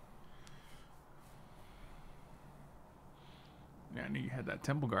 Yeah, I knew you had that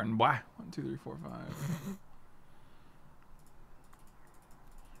Temple Garden. Why? 1, 2, 3, 4,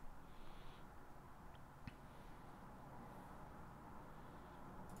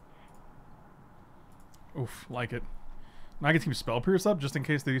 5. Oof, like it. Now I get to keep Spell Pierce up just in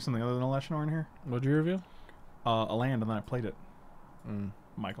case they do something other than a Leshnor in here. what'd you reveal? A land, and then I played it.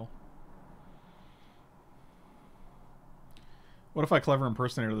 Michael. What if I Clever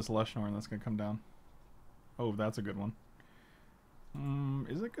Impersonator this Leshnor and that's going to come down? Oh, that's a good one.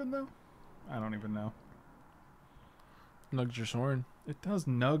 Is it good, though? I don't even know. Nugged your Soren. It does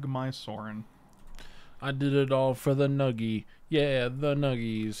nug my Soren. I did it all for the Nuggy. Yeah, the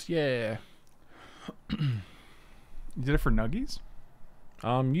Nuggies. Yeah. You did it for Nuggies?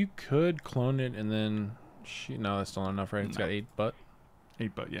 You could clone it and then... No, that's still not enough, right? It's got 8 butt.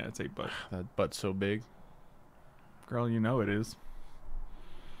 8 butt, yeah, it's 8 butt. That butt's so big. Girl, you know it is.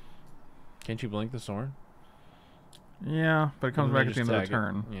 Can't you blink the Soren? Yeah, but it comes And back then at the just end of the tag it.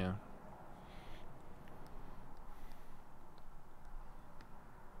 turn. Yeah.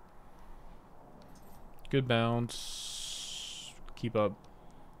 Good bounce. Keep up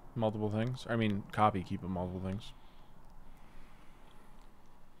multiple things. I mean, copy, keep up multiple things.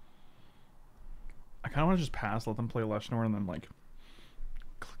 I kind of want to just pass, let them play Leshnor, and then, like,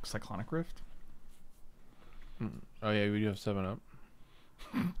 Cyclonic Rift. Oh, yeah, we do have 7 up.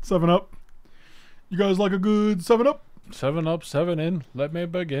 7 up. You guys like a good 7 up? 7 up, 7 in. Let me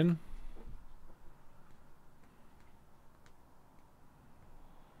begin.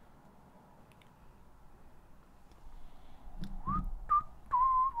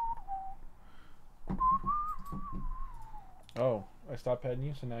 Oh, I stopped petting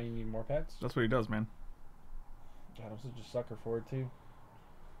you, so now you need more pets? That's what he does, man. God, I'm such a sucker for it, too.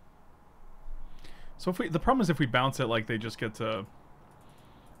 So if the problem is if we bounce it, like, they just get to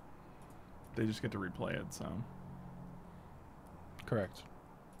replay it, so. Correct.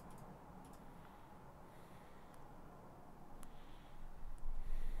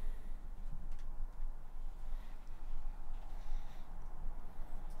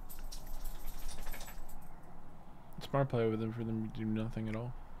 Smart play with them for them to do nothing at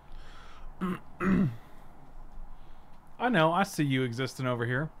all. I know, I see you existing over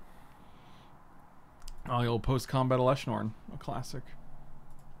here. Oh, the old post-combat Leshnorn. A classic.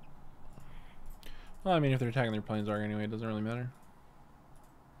 Well, I mean, if they're attacking their Planeswalker anyway, it doesn't really matter.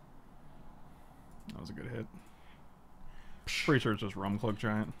 That was a good hit. Pretty sure it's just Rumcloak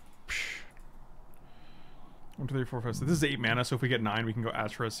Giant. 1, 2, 3, 4, 5, 6. This is 8 mana, so if we get 9, we can go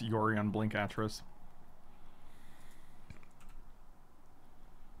Atris, Yorion, Blink Atris.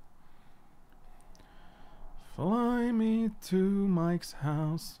 Fly me to Mike's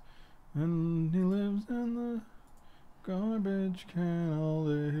house, and he lives in the garbage can all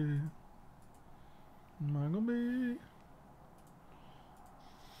day. Michael B.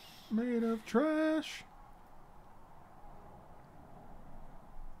 Made of trash.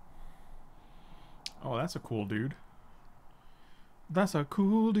 Oh, that's a cool dude. That's a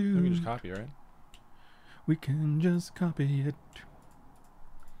cool dude. We can just copy, right? We can just copy it.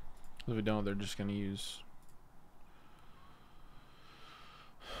 If we don't, they're just going to use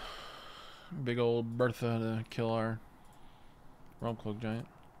big old Bertha to kill our Rumcloak Giant.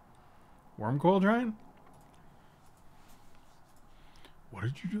 Wormcoil Giant? What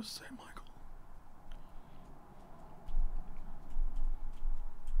did you just say, Michael?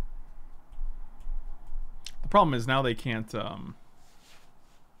 The problem is now they can't,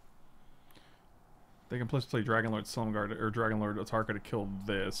 they can plus play Dragonlord Silumgar or Dragonlord Otarka to kill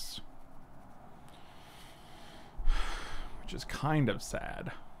this. Which is kind of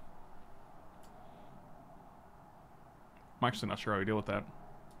sad. I'm actually not sure how we deal with that.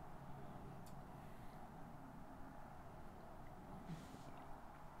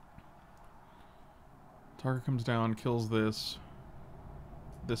 Target comes down, kills this.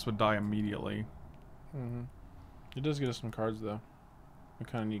 This would die immediately. Mm-hmm. It does get us some cards, though. We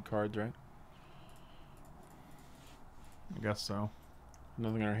kind of need cards, right? I guess so.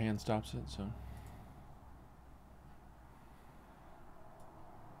 Nothing in our hand stops it, so.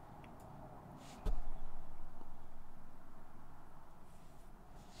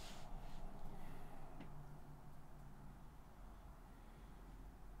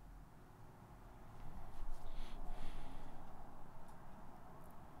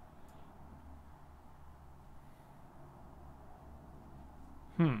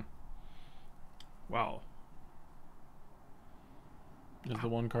 Wow. Is the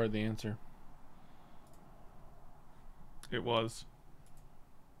one card the answer? It was.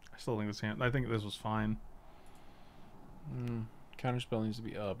 I still think this hand. I think this was fine. Counterspell needs to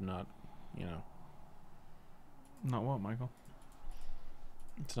be up, not, you know. Not what, Michael?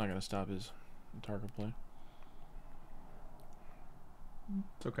 It's not gonna stop his target play.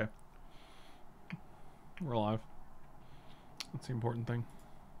 It's okay. We're alive. That's the important thing.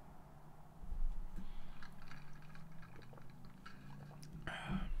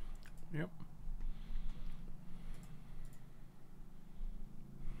 Yep.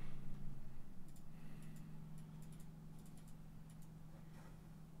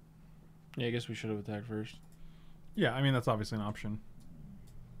 Yeah, I guess we should have attacked first. Yeah, I mean, that's obviously an option.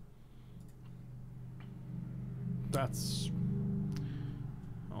 That's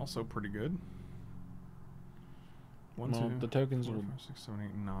also pretty good. One, Well, two, the tokens 4, will. 5, 6, 7,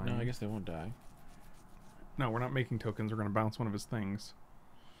 8, 9. No, I guess they won't die. No, we're not making tokens. We're going to bounce one of his things.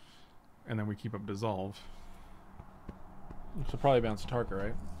 And then we keep up Dissolve. So probably bounce Tarka,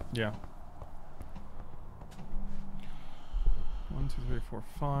 right? Yeah. 1, 2, 3, 4,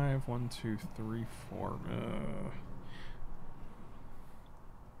 5. 1, 2, 3, 4.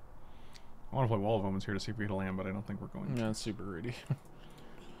 I want to play Wall of Omens here to see if we hit a land, but I don't think we're going to. Yeah, it's super greedy.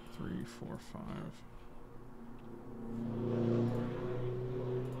 3, 4, 5.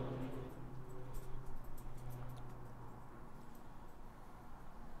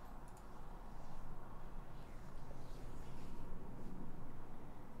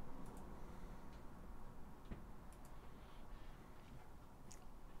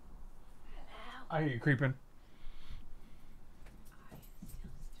 I hear you creeping.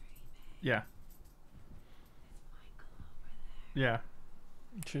 Yeah. Yeah.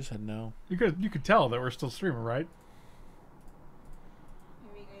 She just said no. You could tell that we're still streaming, right?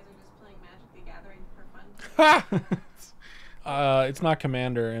 Maybe you guys are just playing Magic the Gathering for fun. It's not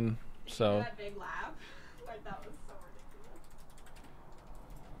Commander, and so. That big laugh. Like, that was so ridiculous.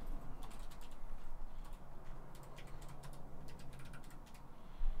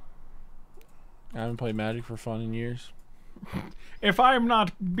 I haven't played Magic for fun in years. If I'm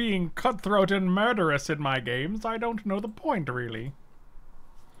not being cutthroat and murderous in my games, I don't know the point, really.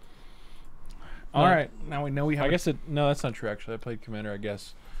 No. All right, now we know we have. I guess it. No, that's not true. Actually, I played Commander. I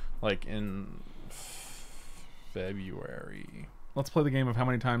guess, like in February. Let's play the game of how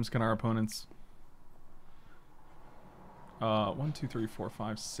many times can our opponents. 1, 2, 3, 4,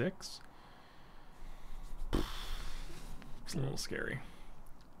 5, 6. It's a little scary.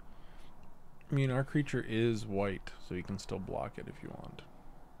 I mean, our creature is white, so you can still block it if you want.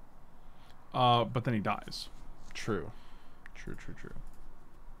 But then he dies. True.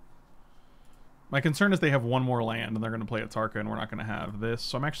 My concern is they have one more land, and they're going to play a Tarka, and we're not going to have this.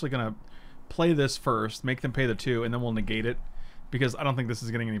 So I'm actually going to play this first, make them pay the 2, and then we'll negate it, because I don't think this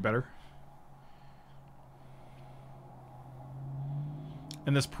is getting any better.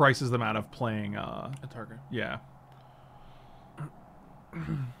 And this prices them out of playing... A Tarka. Yeah.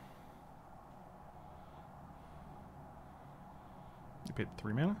 You paid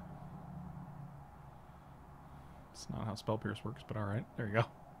 3 mana? It's not how Spell Pierce works, but alright. There you go.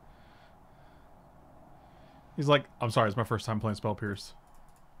 He's like, I'm sorry, it's my first time playing Spell Pierce.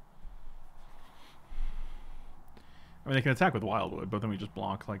 I mean, they can attack with Wildwood, but then we just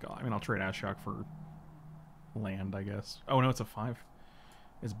block. Like, I mean, I'll trade Ashiok for land, I guess. Oh, no, it's a 5.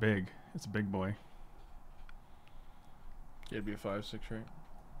 It's big. It's a big boy. Yeah, it'd be a 5/6, right?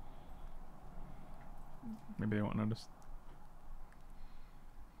 Maybe they won't notice.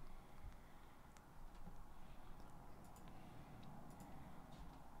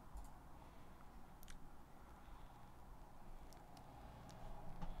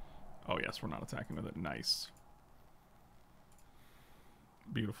 Oh, yes, we're not attacking with it. Nice.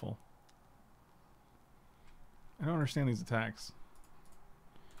 Beautiful. I don't understand these attacks.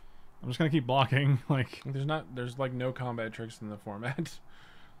 I'm just going to keep blocking. Like, There's like no combat tricks in the format.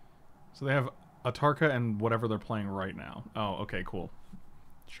 so they have a Tarka and whatever they're playing right now. Oh, okay, cool.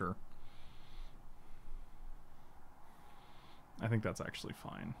 Sure. I think that's actually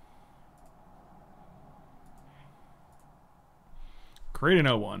fine. Create an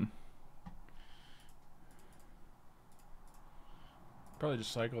 0-1. Probably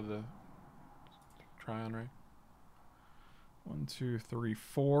just cycle the Tryon, right? 1, 2, 3,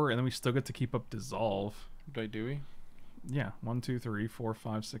 4, and then we still get to keep up Dissolve. Wait, do we? Yeah, 1, 2, 3, 4,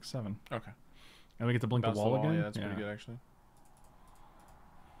 5, 6, 7. Okay. And we get to blink Bounce the wall again. Yeah, that's pretty good actually.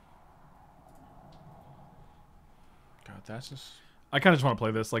 God, that's just. I kind of just want to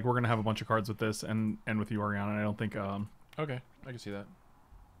play this. Like, we're gonna have a bunch of cards with this and with you, Oriana. And I don't think Okay, I can see that.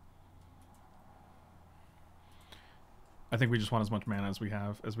 I think we just want as much mana as we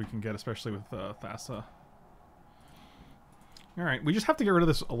can get, especially with Thassa. All right, we just have to get rid of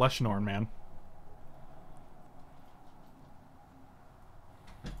this Eleshnorn, man.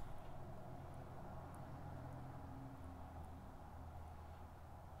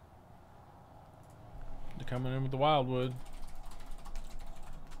 They're coming in with the Wildwood.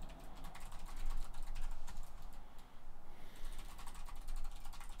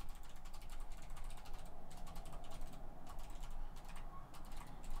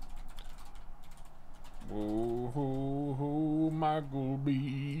 Oh, my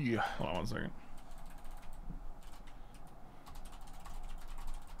Gulby. Hold on one second.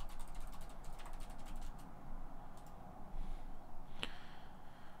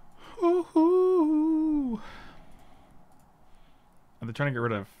 Ooh. Are they trying to get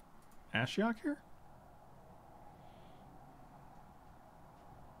rid of Ashiok here?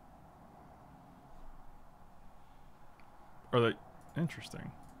 Or they...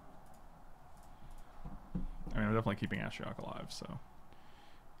 Interesting. I mean, I'm definitely keeping Ashiok alive, so...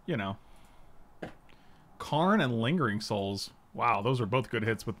 You know. Karn and Lingering Souls. Wow, those are both good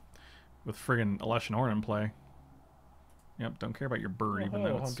hits with friggin' Eleshnorn in play. Yep, don't care about your bird, even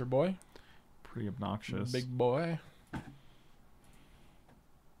though it's Hunter boy. pretty obnoxious. Big boy.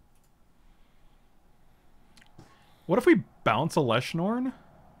 What if we bounce Eleshnorn?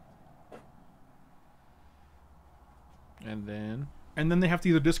 And then... And then they have to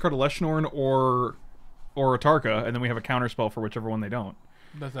either discard Eleshnorn or Atarka, and then we have a counter spell for whichever one they don't.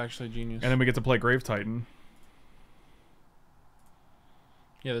 That's actually genius. And then we get to play Grave Titan.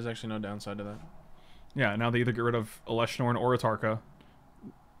 Yeah, there's actually no downside to that. Yeah, now they either get rid of Eleshnorn or Atarka.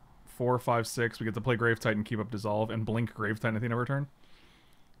 4, 5, 6. We get to play Grave Titan, keep up Dissolve, and blink Grave Titan at the end of our turn.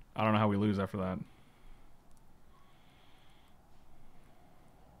 I don't know how we lose after that.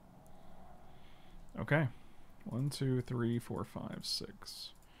 Okay. 1, 2, 3, 4, 5, 6.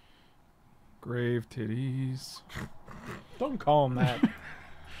 Grave titties. Don't call him that.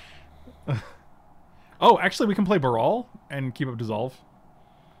 Oh, actually, we can play Baral and keep up Dissolve.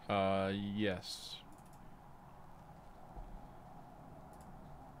 Yes.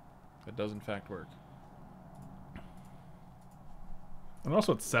 That does in fact work. And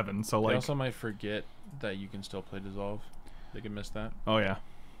also it's 7, so They like... also might forget that you can still play Dissolve. They can miss that. Oh, yeah.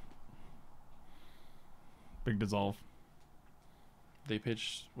 Big Dissolve. They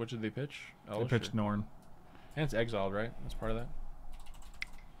pitched... What did they pitch? They pitched Norn. And it's exiled, right? That's part of that.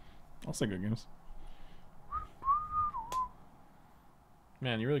 I'll say good games.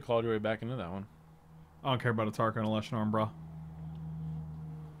 Man, you really clawed your way back into that one. I don't care about Atarka and Eleshnorn, bro.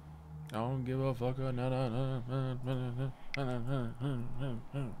 I don't give a fuck. We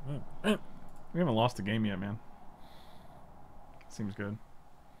haven't lost a game yet, man. Seems good.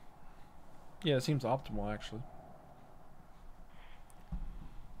 Yeah, it seems optimal, actually.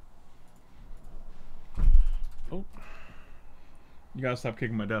 Oh, You gotta stop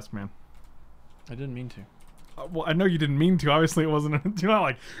kicking my desk, man. I didn't mean to. Well, I know you didn't mean to. Obviously, it wasn't. You're not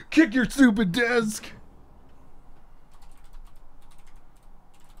like, kick your stupid desk.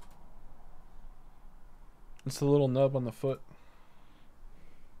 It's the little nub on the foot.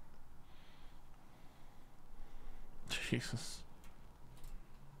 Jesus.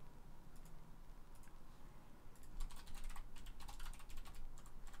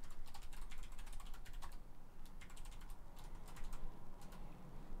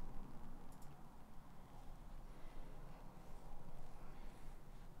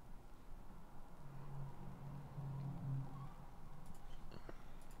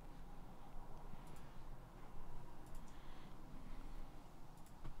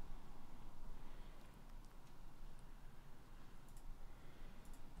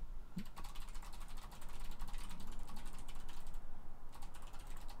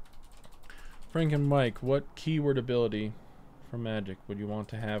 Frank and Mike, what keyword ability from Magic would you want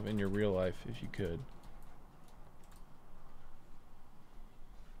to have in your real life if you could?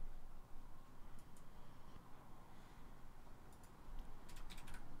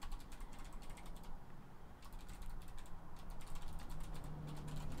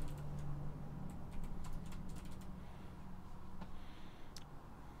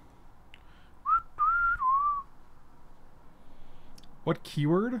 What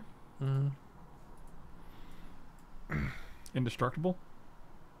keyword? Mm-hmm. Indestructible?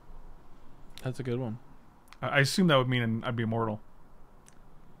 That's a good one. I assume that would mean I'd be immortal.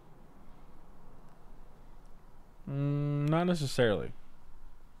 Not necessarily.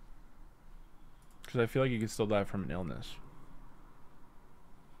 Because I feel like you could still die from an illness.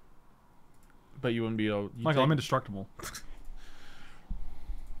 But you wouldn't be able... Michael, I'm indestructible.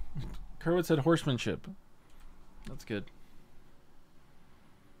 Kerwood said horsemanship. That's good.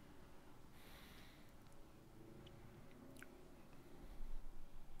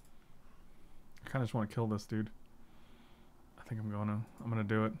 kind of just want to kill this dude. I think I'm gonna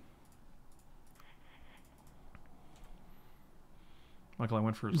do it. Michael, I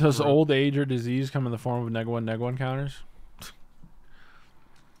went for his Does throat. old age or disease come in the form of neg 1 counters?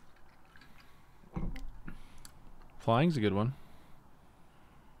 Flying's a good one.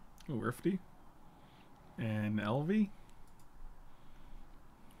 Ooh, Rifty. And LV.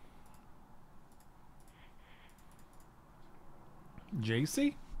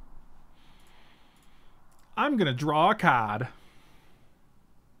 JC? I'm gonna draw a card.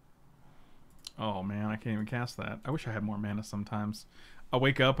 Oh man, I can't even cast that. I wish I had more mana sometimes. I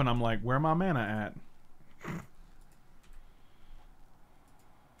wake up and I'm like, where my mana at?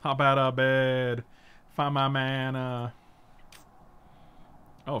 Hop out of bed. Find my mana.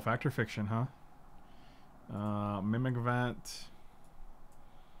 Oh, Fact or Fiction, huh? Mimic Vet.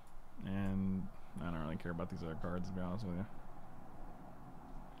 And I don't really care about these other cards, to be honest with you.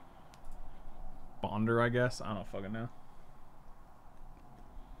 Bonder, I guess. I don't fucking know.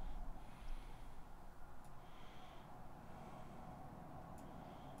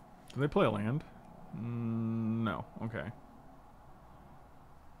 Do they play a land? No. Okay.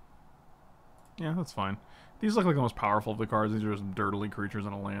 Yeah, that's fine. These look like the most powerful of the cards. These are just dirtily creatures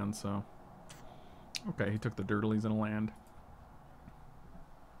in a land, so... Okay, he took the dirtilies in a land.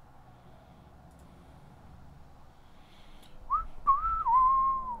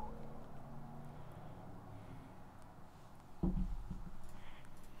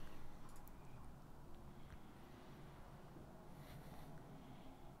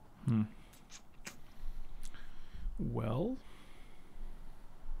 Well...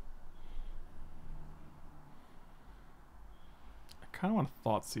 I kind of want to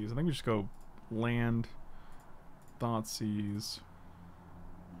Thoughtseize. I think we just go land, Thoughtseize,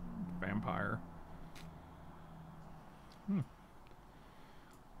 Vampire.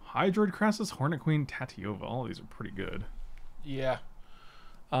 Hydroid Crassus, Hornet Queen, Tatiova. All of these are pretty good. Yeah.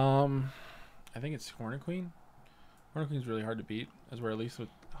 I think it's Hornet Queen. Hornet Queen's really hard to beat, as where at least with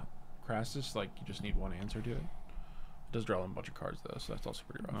Crassus, like, you just need one answer to it. It does draw them a bunch of cards, though, so that's also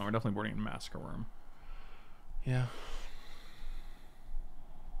pretty rough. Oh, we're definitely boarding in Massacre Worm. Yeah.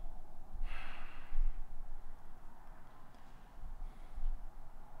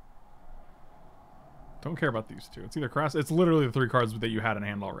 Don't care about these two. It's either Crassus. It's literally the 3 cards that you had in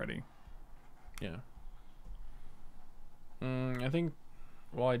hand already. Yeah. I think,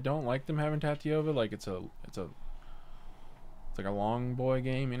 well, I don't like them having Tatiova. Like, it's like a long boy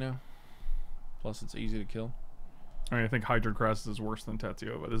game, you know? Plus, it's easy to kill. I mean, I think Hydroid Crassus is worse than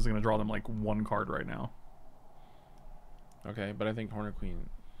Tatiova. This is going to draw them like 1 card right now. Okay, but I think Hornet Queen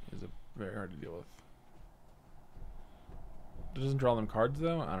is very hard to deal with. It doesn't draw them cards,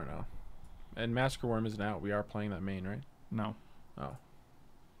 though? I don't know. And Massacre Worm isn't out. We are playing that main, right? No. Oh.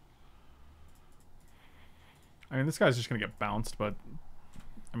 I mean, this guy's just going to get bounced, but...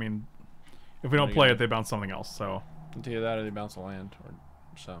 I mean, if we don't play it, they bounce something else, so... I'll tell you that, or they bounce a land, or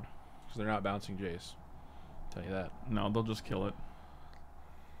so. Because they're not bouncing Jace. I'll tell you that. No, they'll just kill it.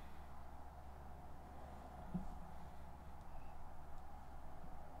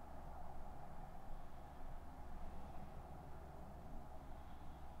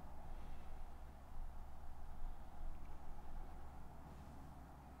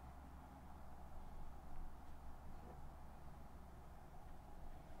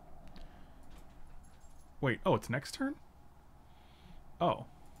 Wait, oh, it's next turn? Oh.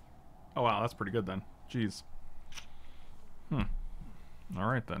 Oh, wow, that's pretty good then. Jeez.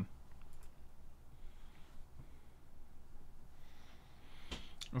 Alright then.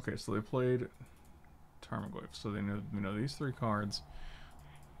 Okay, so they played Tarmogoyf. So they know these 3 cards.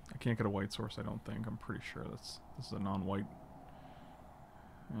 I can't get a white source, I don't think. I'm pretty sure this is a non-white.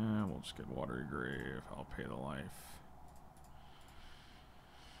 And we'll just get Watery Grave. I'll pay the life.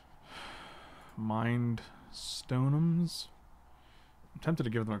 Mind Stoneums. I'm tempted to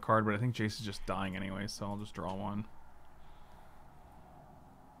give them a card, but I think Jace is just dying anyway, so I'll just draw 1.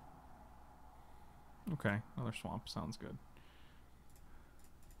 Okay, another swamp. Sounds good.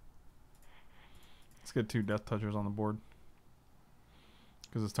 Let's get 2 Death Touchers on the board.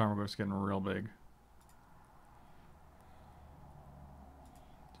 Because this Tarmogoyf's getting real big.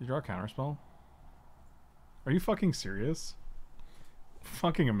 Did you draw a counterspell? Are you fucking serious?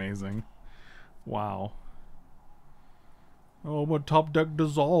 Fucking amazing. Wow. Oh, but top deck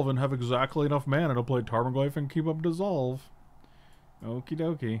Dissolve and have exactly enough mana to play Tarmogoyf and keep up Dissolve. Okie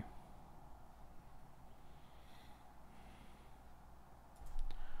dokie.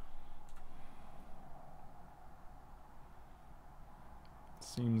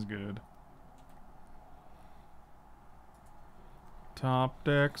 Seems good. Top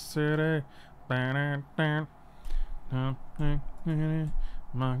deck city.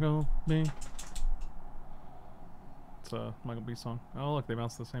 Michael B. It's a Michael B song. Oh look, they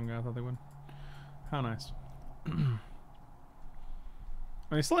bounced the same guy I thought they would. How nice.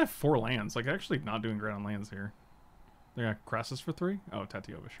 They still have 4 lands. Like, actually not doing great on lands here. They got Crassus for 3? Oh,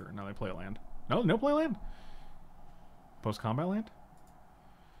 Tatiova, sure. Now they play a land. No play land? Post-combat land?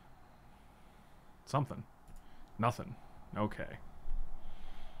 Something. Nothing. Okay.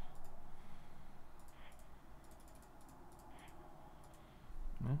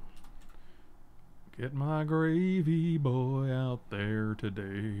 Well, get my gravy boy out there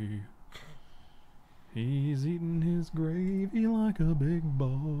today. He's eating his gravy like a big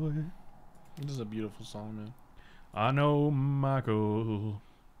boy. This is a beautiful song, man. I know, Michael.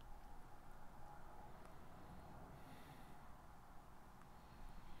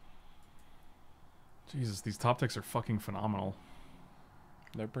 Jesus, these top decks are fucking phenomenal.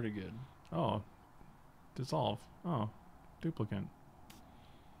 They're pretty good. Oh. Dissolve. Oh. Duplicate.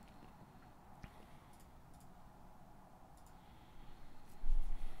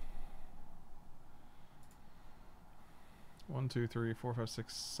 One, two, three, four, five,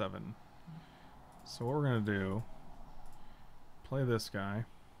 six, 7. So what we're gonna do? Play this guy.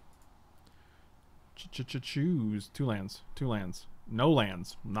 Choose 2 lands. 2 lands. No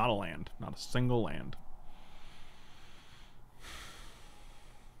lands. Not a land. Not a single land.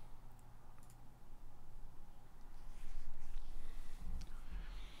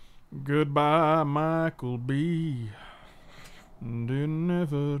 Goodbye, Michael B. Didn't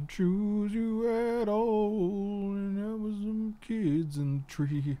ever choose you at all. And there was some kids in the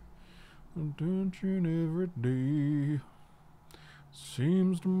tree. Attention every day.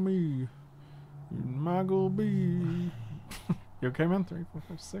 Seems to me, Michael B. You okay, man? 3, 4,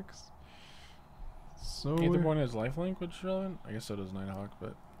 5, 6. So Aetherborn has lifelink, which is relevant. I guess so does Nighthawk,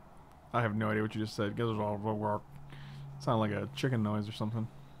 but I have no idea what you just said. Guess it all work. Sound like a chicken noise or something.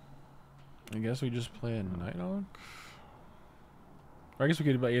 I guess we just play a Nighthawk. Or I guess we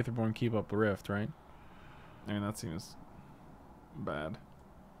could by Aetherborn keep up the Rift, right? I mean, that seems bad.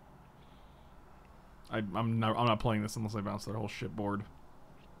 I'm not playing this unless I bounce that whole shit board.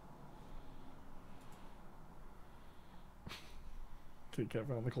 Kit Kat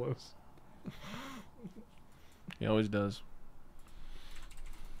found the close. He always does.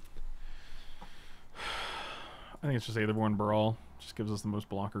 I think it's just Aetherborn Brawl. Just gives us the most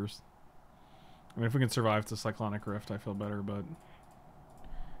blockers. I mean, if we can survive to Cyclonic Rift, I feel better, but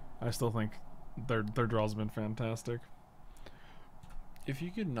I still think their draws have been fantastic. If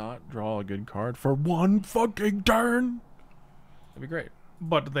you could not draw a good card for one fucking turn, that'd be great.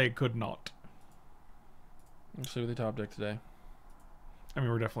 But they could not. Let's see what the top deck today. I mean,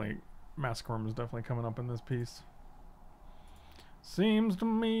 we're definitely... Massacrum is definitely coming up in this piece. Seems to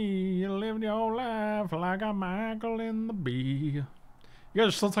me you lived your life like a Michael in the Bee. You guys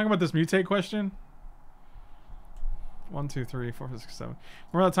are still talking about this mutate question? 1, 2, 3, 4, 5, 6, 7.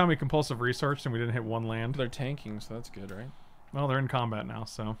 Remember that time we compulsive researched and we didn't hit 1 land? They're tanking, so that's good, right? Well, they're in combat now,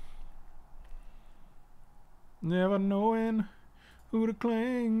 so. Never knowing who to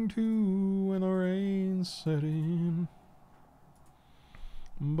cling to when the rain's setting.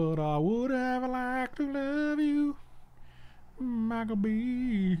 But I would have liked to love you, Michael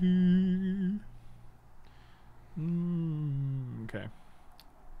B. Okay.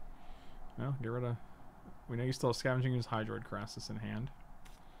 Well, get rid of... We know you still have Scavenging Ooze, Hydroid, Crassus in hand.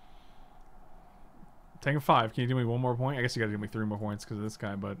 Taking 5. Can you do me 1 more point? I guess you gotta give me 3 more points because of this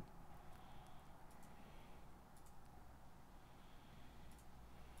guy, but...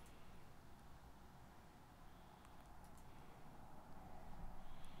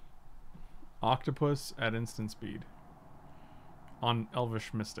 Octopus at instant speed. On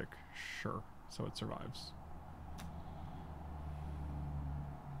Elvish Mystic. Sure. So it survives.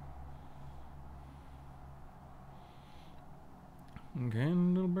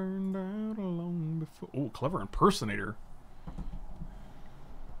 Candle burned out long before. Oh, clever impersonator.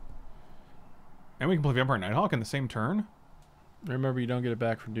 And we can play Vampire Nighthawk in the same turn? Remember, you don't get it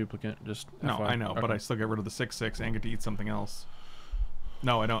back from duplicate. Just No, FYI. I know, but Okay. I still get rid of the 6/6 and get to eat something else.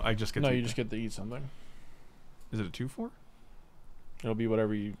 No, I don't. I just get No, to you eat just get to eat something. Is it a 2/4? It'll be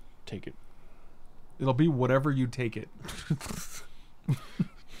whatever you take it. It'll be whatever you take it.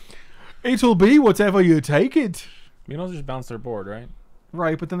 It'll be whatever you take it. You don't just bounce their board, right?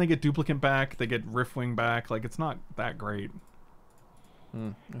 Right, but then they get duplicate back, they get Riftwing back. Like, it's not that great.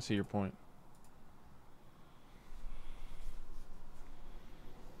 I see your point.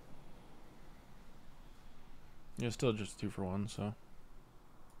 Yeah, still just 2 for 1, so.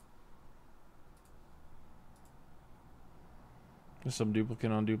 Just some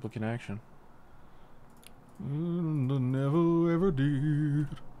duplicate on duplicate action. Never ever did.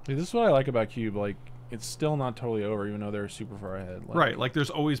 See, this is what I like about Cube. Like, it's still not totally over, even though they're super far ahead. Like, Right, like there's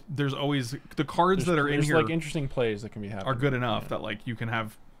always the cards that are in here like interesting plays that can be happening. are good enough that like you can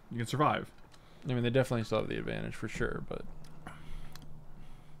survive. I mean, they definitely still have the advantage for sure, but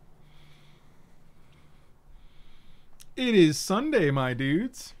It is Sunday, my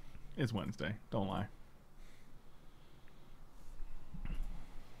dudes. It's Wednesday. Don't lie.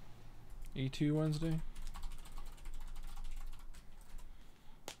 E2 Wednesday.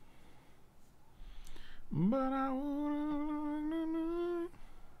 But I wanna...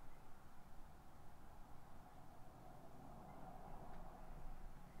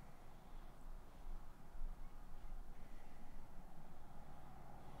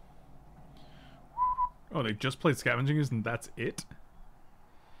 Oh, they just played Scavengers and that's it?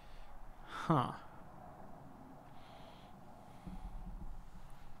 Huh.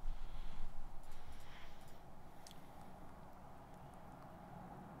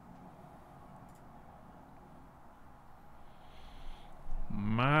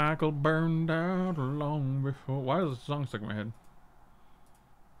 Michael burned out long before... Why does the song stuck in my head?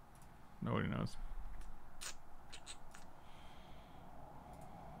 Nobody knows.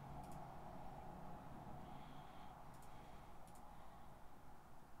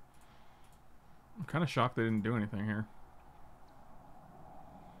 I'm kind of shocked they didn't do anything here.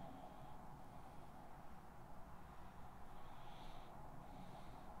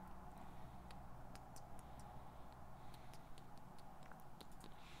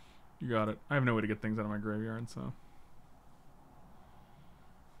 You got it. I have no way to get things out of my graveyard, so...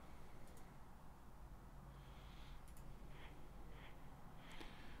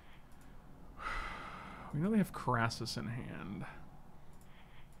 We know they have Crassus in hand.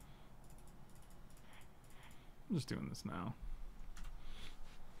 I'm just doing this now.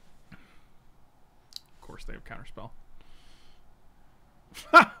 Of course they have Counterspell.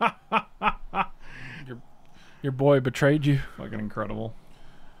 Your boy betrayed you. Fucking incredible.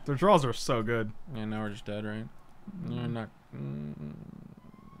 Their draws are so good. Yeah, now we're just dead, right? You're not.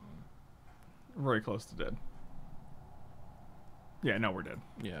 Very close to dead. Yeah, no, we're dead.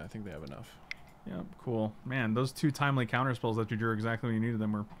 Yeah, I think they have enough. Yep, cool. Man, those two timely counterspells that you drew exactly when you needed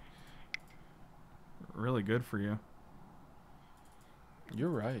them were really good for you. You're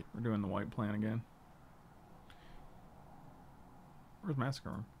right. We're doing the white plan again. Where's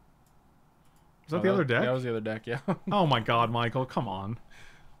Massacre? Is that the other deck? That was the other deck, yeah. Oh my god, Michael, come on.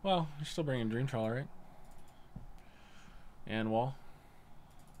 Well, you're still bringing Dream Trawler, right? And Wall.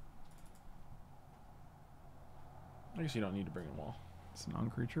 I guess you don't need to bring in Wall. It's a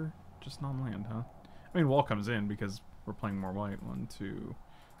non-creature? Just non-land, huh? I mean, Wall comes in because we're playing more white. 1, 2,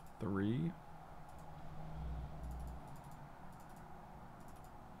 3.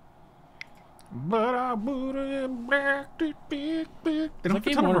 But I would have backed it big. They don't have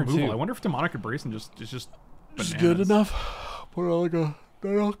a ton of removal. I wonder if Demonic Embrace is just bananas. Good enough. Put it like a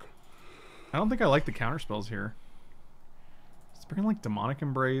Dark. I don't think I like the counter spells here. It's bringing like Demonic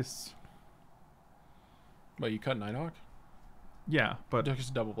Embrace. But you cut Nighthawk? Yeah, but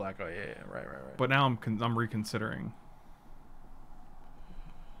Just double black. Oh yeah, right. But now I'm reconsidering.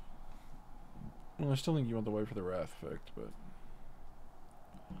 Well, I still think you want the Way for the Wrath effect, but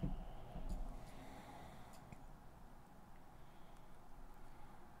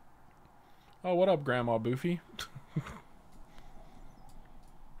oh, what up, Grandma Boofy?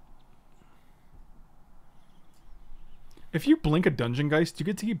 If you blink a Dungeon Geist, you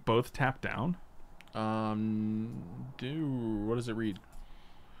get to keep both tapped down. What does it read?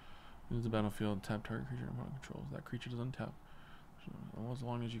 Use the battlefield, tap target creature opponent controls. That creature doesn't tap. As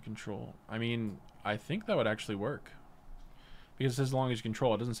long as you control. I mean, I think that would actually work. Because it says as long as you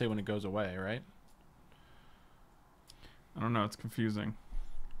control. It doesn't say when it goes away, right? I don't know. It's confusing.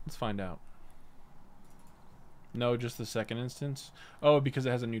 Let's find out. No, just the second instance. Oh, because it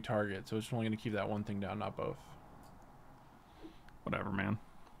has a new target. So it's only going to keep that one thing down, not both. Whatever, man.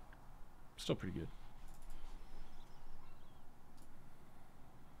 Still pretty good.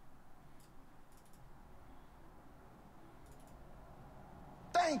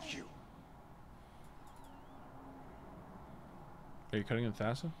 Thank you. Are you cutting in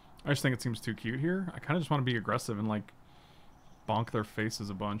Thassa? I just think it seems too cute here. I kind of just want to be aggressive and like bonk their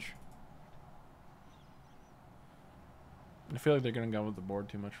faces a bunch. I feel like they're going to go with the board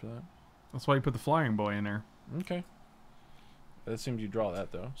too much for that. That's why you put the Flying Boy in there. Okay. That seems you draw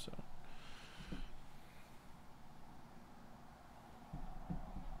that though, so.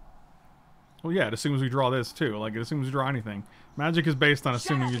 Well, yeah, it assumes we draw this too. Like, it assumes we draw anything. Magic is based on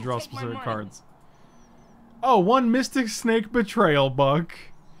assuming you draw specific cards. Oh, one Mystic Snake Betrayal, Buck.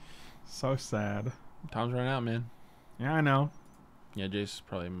 So sad. Time's running out, man. Yeah, I know. Yeah, Jace is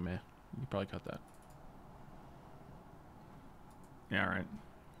probably meh. You probably cut that. Yeah, all right.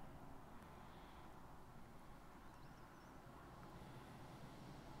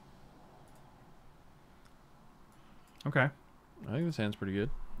 Okay. I think this hand's pretty good.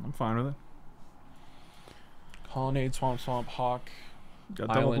 I'm fine with it. Colonnade, Swamp, Hawk, Got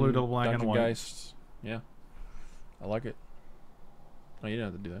double blue, Island, double black, and Dungeon white. Geist. Yeah. I like it. Oh, you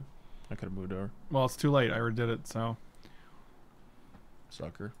didn't have to do that. I could have moved over. Well, it's too late. I already did it, so.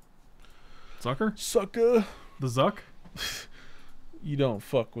 Sucker. Zucker? Sucker! The Zuck? You don't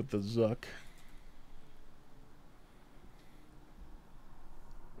fuck with the Zuck.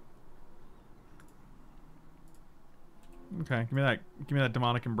 Okay, give me that. Give me that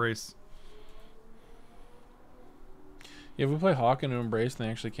demonic embrace. Yeah, if we play Hawk into Embrace and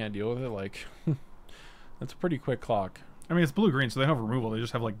they actually can't deal with it, like, that's a pretty quick clock. I mean, it's blue-green, so they don't have removal. They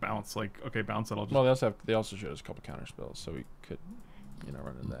just have, like, bounce. Like, okay, bounce it. I'll just... Well, they also showed us a couple counter spells, so we could, you know,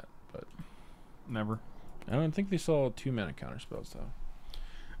 run into that. But Never. I don't think they saw 2 mana counter spells, though.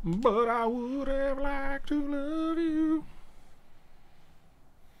 But I would have liked to love you.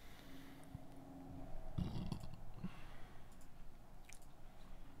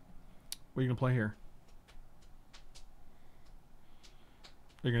 What are you going to play here?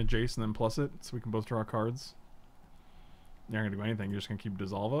 You're going to Jace and then plus it, so we can both draw cards? You're not going to do anything. You're just going to keep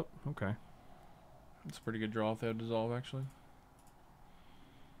Dissolve up? Okay. It's a pretty good draw if they have Dissolve, actually.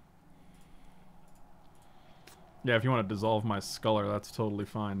 Yeah, if you want to dissolve my Sculler, that's totally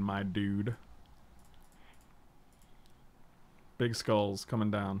fine, my dude. Big skulls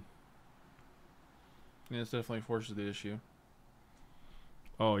coming down. Yeah, it's definitely forces the issue.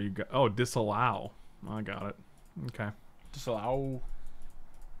 Oh, you got... Oh, disallow. I got it. Okay. Disallow.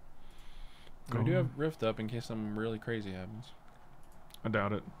 We do have Rift up in case something really crazy happens. I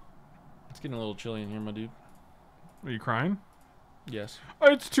doubt it. It's getting a little chilly in here, my dude. Are you crying? Yes.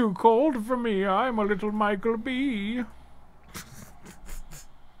 It's too cold for me. I'm a little Michael B.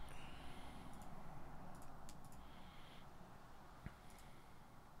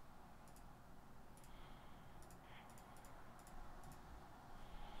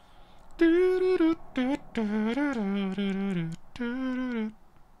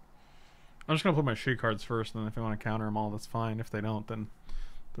 I'm just gonna put my shade cards first, and then if I want to counter them all, that's fine. If they don't, then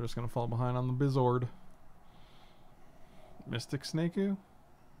they're just gonna fall behind on the Bizord. Mystic Snaku?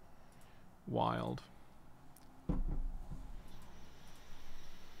 Wild.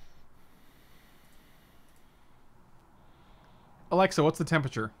 Alexa, what's the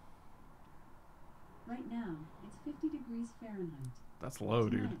temperature? Right now, it's 50 degrees Fahrenheit. That's low,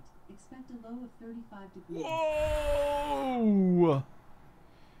 dude. Tonight, expect a low of 35 degrees. Whoa!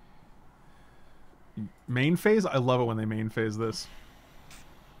 Main phase? I love it when they main phase this.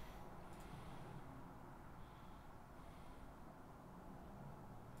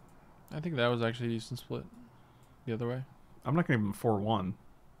 I think that was actually a decent split. The other way. I'm not gonna give them 4-1.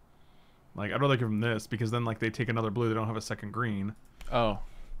 Like, I'd rather give them this, because then, like, they take another blue, they don't have a second green. Oh.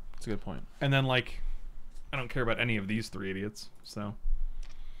 That's a good point. And then, like, I don't care about any of these three idiots, so.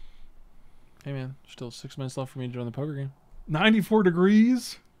 Hey, man. Still 6 minutes left for me to join the poker game. 94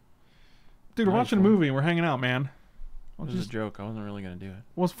 degrees? Dude, we're watching a 94. movie and we're hanging out, man. It was a joke. I wasn't really going to do it.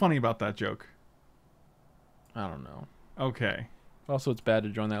 What's funny about that joke? I don't know. Okay. Also, it's bad to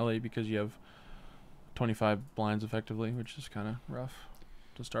join that late because you have 25 blinds effectively, which is kind of rough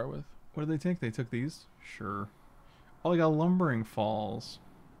to start with. What did they take? They took these? Sure. Oh, they got Lumbering Falls.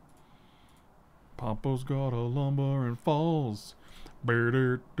 Papa's got a lumbering falls.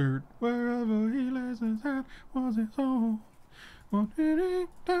 Dirt, dirt, wherever he lays his head was his home. What did he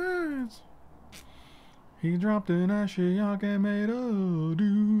dies? He dropped an Ashiok and made a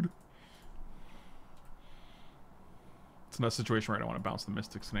dude. It's not a situation where I don't want to bounce the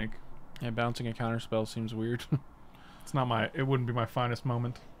Mystic Snake. Yeah, bouncing a counter spell seems weird. It's not my... It wouldn't be my finest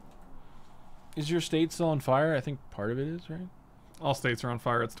moment. Is your state still on fire? I think part of it is, right? All states are on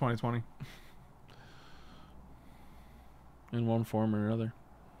fire. It's 2020. In one form or another.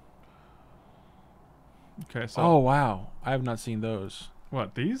 Okay, so... Oh, wow. I have not seen those.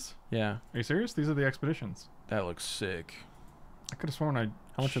 What, these? Yeah. Are you serious? These are the expeditions. That looks sick. I could have sworn I...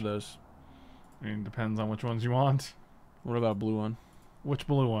 How much are those? I mean, depends on which ones you want. What about a blue one? Which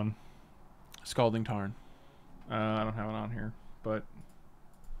blue one? Scalding Tarn. I don't have it on here, but...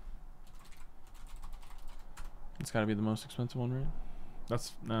 It's got to be the most expensive one, right?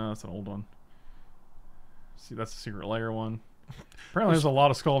 That's... No, that's an old one. See, that's the Secret Lair one. Apparently there's a lot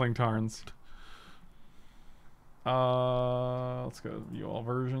of Scalding Tarns. Let's go view all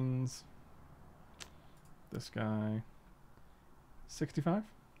versions. This guy... 65?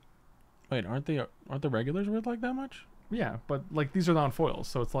 Wait, aren't the regulars worth like that much? Yeah, but like these are non-foils,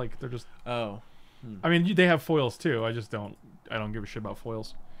 so it's like they're just. Oh. I mean, they have foils too. I don't give a shit about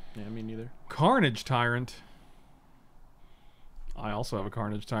foils. Yeah, me neither. Carnage Tyrant. I also have a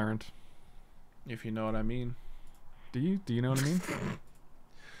Carnage Tyrant. If you know what I mean. Do you? Do you know what I mean?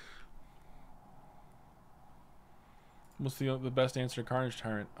 What's the best answer to Carnage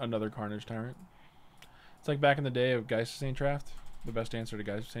Tyrant? Another Carnage Tyrant. It's like back in the day of Geist Sustain Draft. The best answer to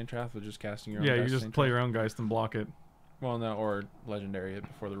Geist Sustain Draft was just casting your own. Yeah, you Geist just Sustain play Draft. your own Geist and block it. Well, no, or Legendary it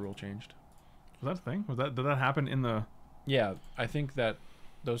before the rule changed. Was that a thing? Did that happen in the? Yeah, I think that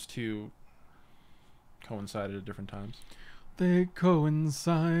those two coincided at different times. They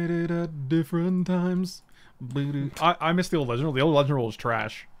coincided at different times. I missed the old Legend Rule. The old Legend Rule was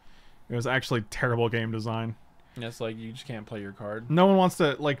trash. It was actually terrible game design. And it's like you just can't play your card. No one wants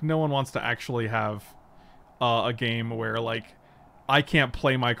to actually have a game where like I can't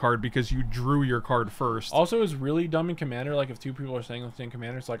play my card because you drew your card first. Also, it's really dumb in Commander. Like if two people are saying the same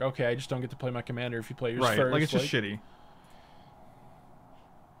Commander, it's like, okay, I just don't get to play my Commander if you play yours Right, first. like it's just shitty.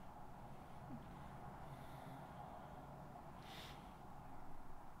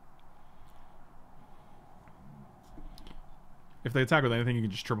 If they attack with anything, you can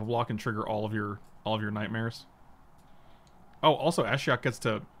just triple block and trigger all of your nightmares. Oh, also Ashiok gets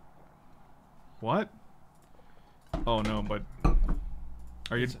to. What? Oh no, but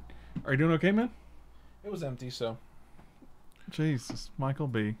are you doing okay, man? It was empty, so. Jesus, Michael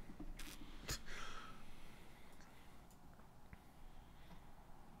B.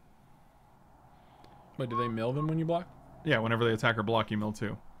 Wait, do they mill them when you block? Yeah, whenever they attack or block, you mill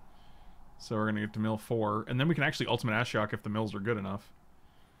 2. So we're gonna get to mill 4, and then we can actually ultimate Ashiok if the mills are good enough.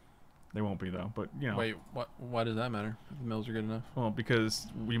 They won't be though, but you know. Wait, what? Why does that matter? If the mills are good enough. Well, because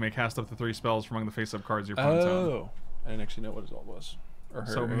we may cast up to 3 spells from among the face-up cards your opponent's own. Oh, I didn't actually know what his alt was. Or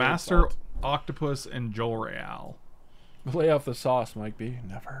So her Master, alt. Octopus, and Jolreal. Lay off the sauce, Mike B.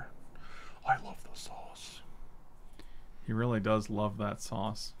 Never. I love the sauce. He really does love that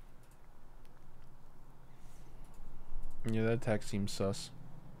sauce. Yeah, that attack seems sus.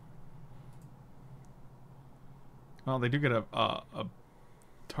 Well, they do get a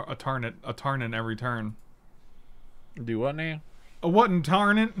Tarnet every turn. Do what now? A what in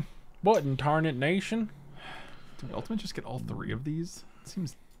Tarnet? What in Tarnet Nation? Did we ultimate just get all 3 of these? It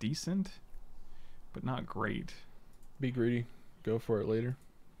seems decent, but not great. Be greedy. Go for it later.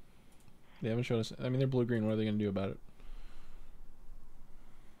 They haven't shown us. I mean, they're blue-green. What are they going to do about it?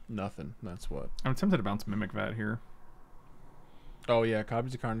 Nothing. That's what. I'm tempted to bounce Mimic Vat here. Oh, yeah.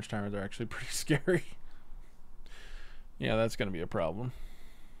 Copies of Carnage Tyrant are actually pretty scary. Yeah, that's going to be a problem.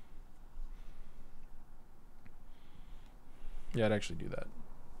 Yeah, I'd actually do that.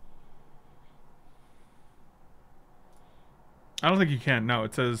 I don't think you can. No,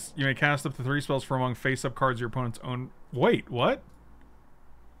 it says you may cast up to 3 spells from among face-up cards your opponent's own. Wait, what?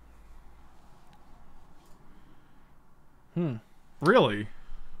 Really?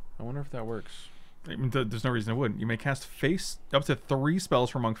 I wonder if that works. I mean, there's no reason it wouldn't. You may cast up to 3 spells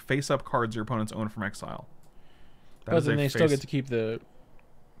from among face-up cards your opponent's own from exile. That But is then a they still face- get to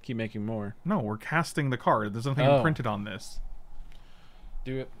keep making more. No, we're casting the card. There's nothing Oh. imprinted on this.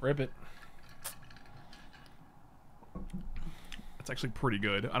 Do it. Rip it. It's actually pretty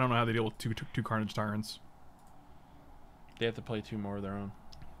good. I don't know how they deal with two Carnage Tyrants. They have to play 2 more of their own.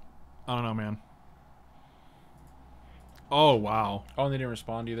 I don't know, man. Oh, wow. Oh, and they didn't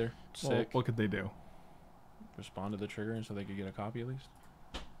respond either. Well, Sick. what could they do? Respond to the trigger and so they could get a copy at least.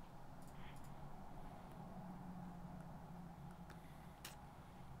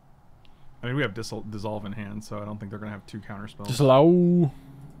 I mean, we have Dissolve in hand, so I don't think they're going to have 2 counter spells. Disallow.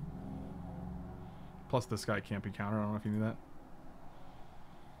 Plus, this guy can't be countered. I don't know if you knew that.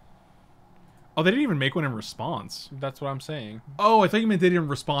 Oh, they didn't even make one in response. That's what I'm saying. Oh, I thought you meant they didn't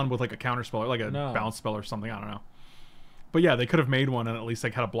respond with like a counter spell, or like a No. bounce spell or something. I don't know. But yeah, they could have made one and at least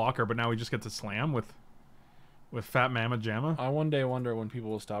like had a blocker. But now we just get to slam with Fat Mama Jamma. I one day wonder when people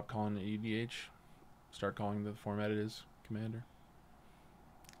will stop calling it EDH, start calling the format it is Commander.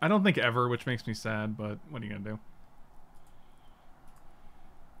 I don't think ever, which makes me sad. But what are you gonna do?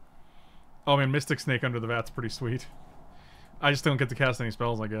 Oh man, Mystic Snake under the Vat's pretty sweet. I just don't get to cast any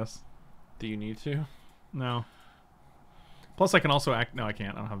spells, I guess. Do you need to? No. Plus, I can also act. No, I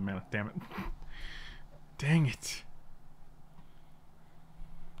can't. I don't have a mana. Damn it. Dang it.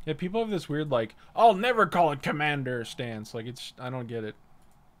 Yeah, people have this weird like, I'll never call it Commander stance. Like it's, I don't get it.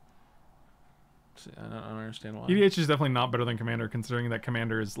 I don't understand why. EDH is definitely not better than Commander, considering that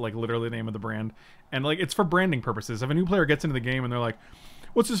Commander is like literally the name of the brand, and like it's for branding purposes. If a new player gets into the game and they're like,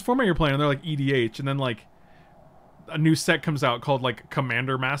 "What's this format you're playing?" and they're like EDH, and then like a new set comes out called like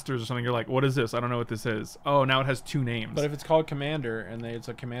Commander Masters or something. You're like, what is this? I don't know what this is. Oh, now it has 2 names. But if it's called Commander and it's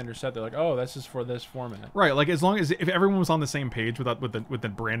a Commander set, they're like, oh, that's just for this format. Right, like as long as if everyone was on the same page with the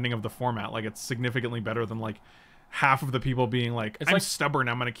branding of the format, like it's significantly better than like half of the people being like, It's I'm like- stubborn.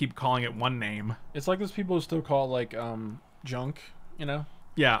 I'm gonna keep calling it one name. It's like those people who still call it like junk, you know?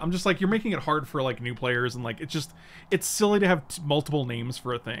 Yeah, I'm just like, you're making it hard for like new players, and like it's silly to have multiple names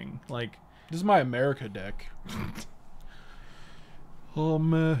for a thing. Like, This is my America deck.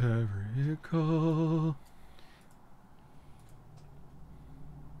 America.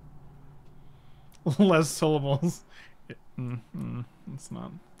 Less syllables. It's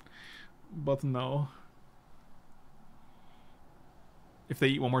not. But no. If they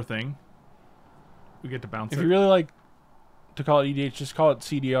eat one more thing, we get to bounce If it. you really like to call it EDH, just call it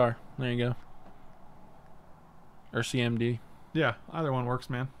CDR. There you go. Or CMD. Yeah, either one works,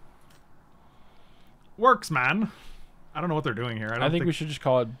 man. Works, man. I don't know what they're doing here. I think we should just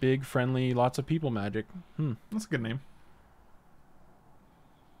call it big, friendly, lots of people magic. That's a good name.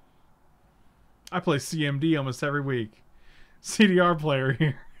 I play CMD almost every week. CDR player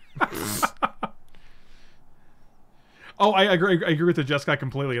here. Oh, I agree with the Jess guy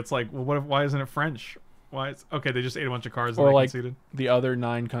completely. It's like, well, why isn't it French? Why is okay? They just ate a bunch of cards and Or they like conceded. the other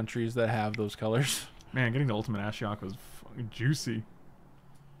 9 countries that have those colors. Man, getting the Ultimate Ashiok was fucking juicy.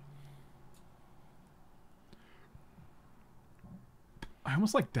 I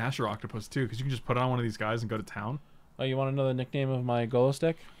almost like Dasher Octopus too, because you can just put it on one of these guys and go to town. Oh, you want to know the nickname of my Golos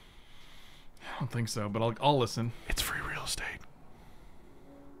deck? I don't think so, but I'll listen. It's free real estate.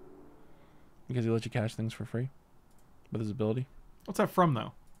 Because he lets you cash things for free with his ability. What's that from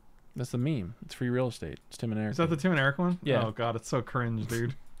though? That's the meme. It's free real estate. It's Tim and Eric. Is that the Tim and Eric one? Yeah. Oh god, it's so cringe,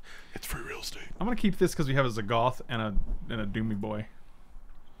 dude. It's free real estate. I'm gonna keep this because we have a Zagoth and a Doomy Boy.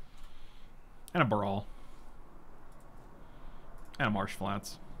 And a Baral. And a Marsh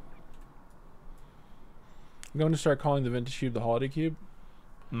Flats. I'm going to start calling the Vintage Cube the Holiday Cube.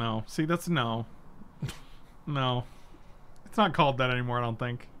 No. See, that's no. No. It's not called that anymore, I don't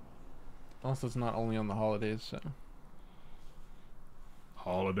think. Also, it's not only on the holidays, so.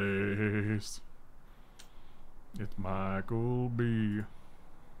 Holidays. It's Michael B.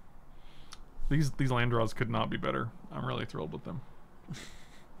 These land draws could not be better. I'm really thrilled with them.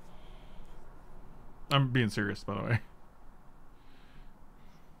 I'm being serious, by the way.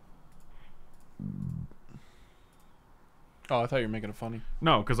 Oh, I thought you were making it funny.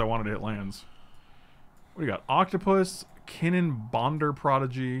 No, because I wanted to hit lands. What do you got? Octopus, Kinnan, Bonder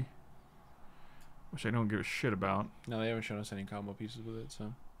Prodigy. Which I don't give a shit about. No, they haven't shown us any combo pieces with it, so.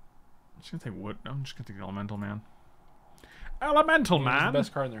 I'm just gonna take wood. I'm just gonna take Elemental Man. Elemental It's Man. the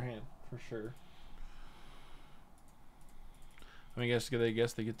best card in their hand, for sure. I mean, I guess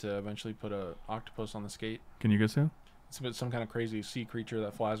they get to eventually put a octopus on the skate. Can you guess who? It's a bit some kind of crazy sea creature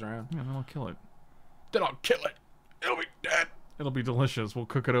that flies around. Yeah, then I'll kill it. Then I'll kill it. It'll be dead. It'll be delicious. We'll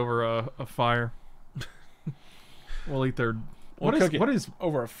cook it over a fire. We'll eat their. We'll What cook is it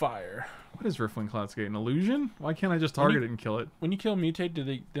over a fire? what is Riftwing Cloudskate? An illusion? Why can't I just target it and kill it? When you kill mutate,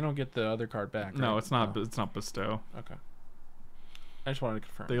 they don't get the other card back? No, right? it's not. Oh, It's not bestow. okay. I just wanted to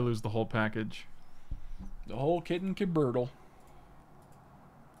confirm. They lose the whole package. The whole kit and caboodle.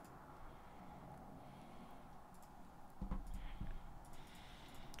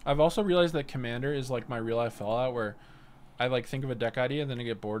 I've also realized that Commander is like my real life Fallout, where I like think of a deck idea, then I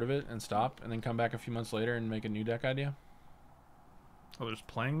get bored of it and stop, and then come back a few months later and make a new deck idea. Oh, they're just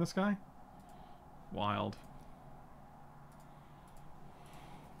playing this guy? Wild.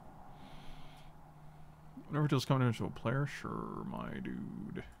 Whenever deals coming into a player, sure, my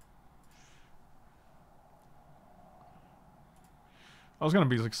dude. I was gonna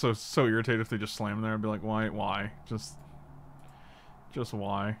be like so irritated if they just slammed there. I'd be like, why? Just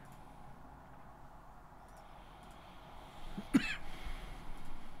why?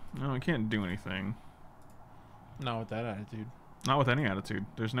 No, I can't do anything. Not with that attitude. Not with any attitude.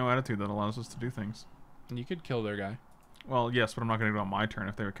 There's no attitude that allows us to do things. And you could kill their guy. Well, yes, but I'm not going to do it on my turn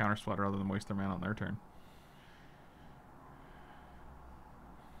if they would counter splat rather than waste their mana on their turn.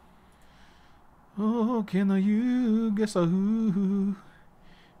 Oh, can you guess who?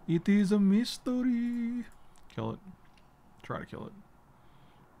 It is a mystery. Kill it. Try to kill it.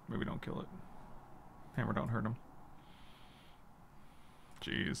 Maybe don't kill it. Hammer, don't hurt him.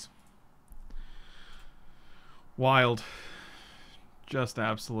 Jeez. Wild. Just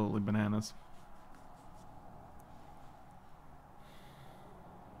absolutely bananas.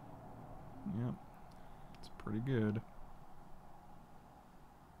 Yep. It's pretty good.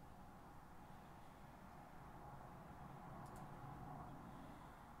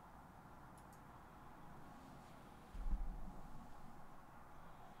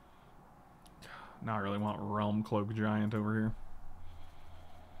 Now I really want Realm Cloak Giant over here.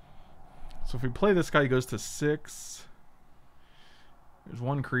 So if we play this guy, he goes to 6. There's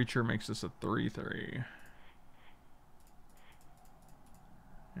one creature, makes this a 3/3.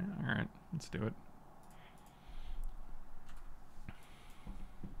 Yeah, alright, let's do it.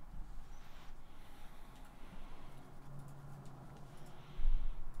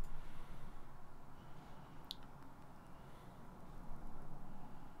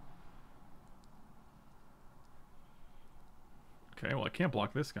 Okay, well I can't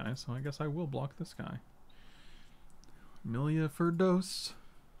block this guy, so I guess I will block this guy. Milia for dose.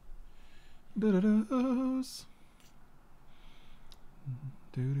 Dose.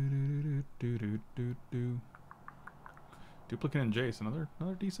 Do. Duplicate and Jace, another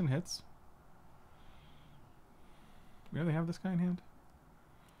decent hits. We really have this guy in hand?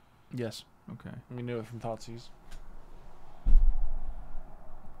 Yes. Okay. We knew it from Thoughtseize. I'm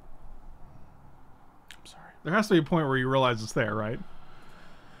sorry. There has to be a point where you realize it's there, right?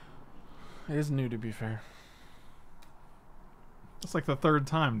 It is new, to be fair. It's like the 3rd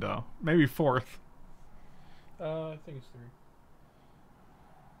time, though. Maybe 4th. I think it's 3.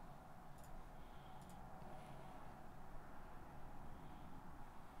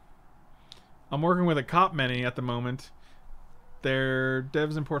 I'm working with a cop many at the moment. Their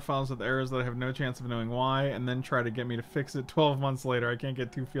devs import files with errors that I have no chance of knowing why, and then try to get me to fix it 12 months later. I can't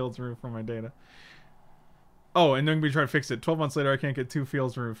get 2 fields removed from my data. Oh, and then we try to fix it. 12 months later, I can't get 2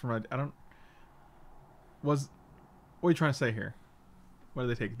 fields removed from my... I don't... What are you trying to say here? What do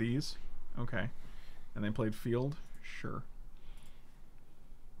they take? These? Okay. And they played field? Sure.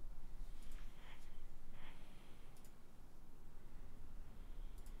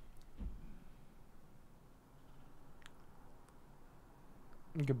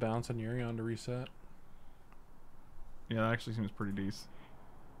 You could bounce on Urion to reset. Yeah, that actually seems pretty decent.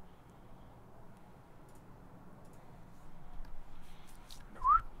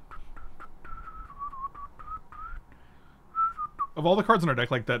 Of all the cards in our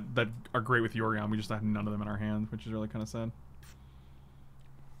deck, like that are great with Yorion, we just have none of them in our hand, which is really kind of sad.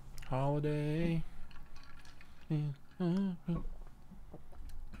 Holiday.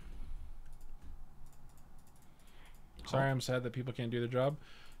 Sorry, I'm sad that people can't do their job.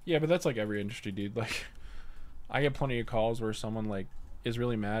 Yeah, but that's like every industry, dude. Like, I get plenty of calls where someone like is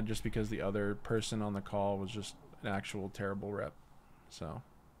really mad just because the other person on the call was just an actual terrible rep. So,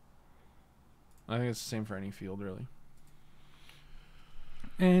 I think it's the same for any field, really.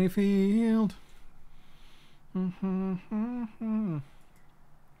 Any field. And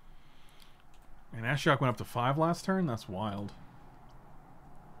Ashiok went up to 5 last turn? That's wild.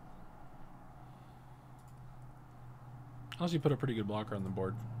 Also, you put a pretty good blocker on the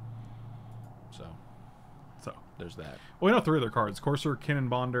board. So, there's that. Well, we know 3 of their cards. Courser, Kinnan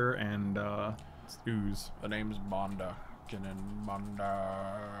Bonder, and Ooze. The name's Bonda. Kinnan Bonda.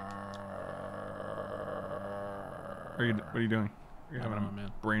 What are you doing? You're having a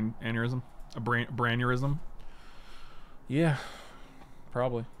man. brain aneurysm? A brainurism? Yeah,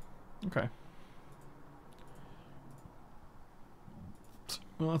 probably. Okay.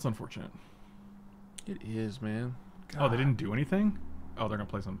 Well, that's unfortunate. It is, man. God. Oh, they didn't do anything? Oh, they're going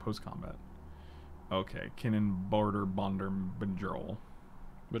to play some post-combat. Okay. Kinnan, Border, Bonder, Bedrill.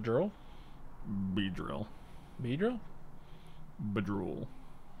 Bedrill? Bedrill. Bedrill? Bedrool.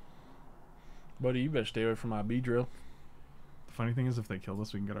 Buddy, you better stay away from my Bedrill. The funny thing is, if they kill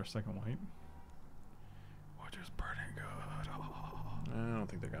this, we can get our 2nd white. Which is pretty good. Oh. I don't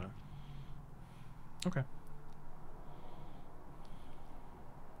think they're gonna. Okay.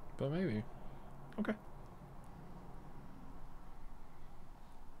 But maybe. Okay.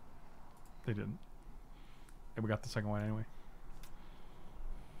 They didn't. Yeah, we got the 2nd white anyway.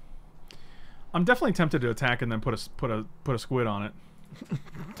 I'm definitely tempted to attack and then put a squid on it.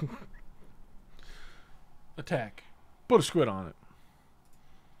 Attack. Put a squid on it.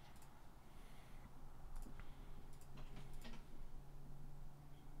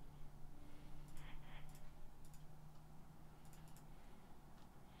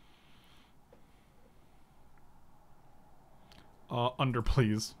 Under,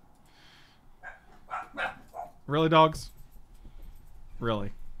 please. Really, dogs?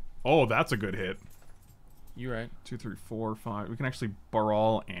 Really? Oh, that's a good hit. You right. 2, 3, 4, 5. We can actually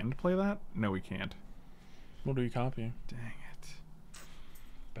brawl and play that? No, we can't. What do you copy? Dang it.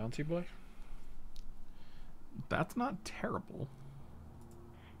 Bouncy boy? That's not terrible.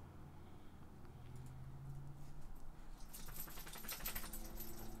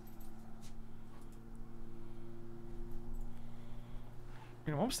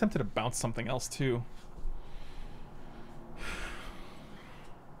 You know, I'm almost tempted to bounce something else too.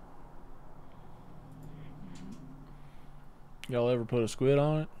 Y'all ever put a squid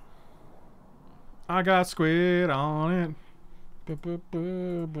on it? I got squid on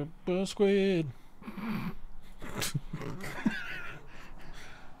it. Squid.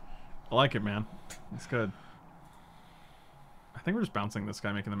 I like it, man. It's good. I think we're just bouncing this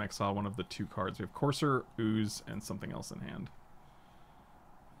guy, making them exile one of the 2 cards. We have Courser, Ooze, and something else in hand.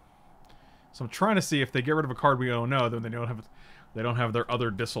 So I'm trying to see if they get rid of a card we don't know, then they don't have their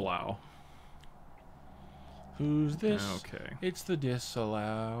other disallow. Who's this? Okay. It's the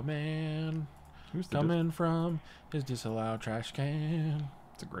disallow man. Who's the Coming from his disallow trash can.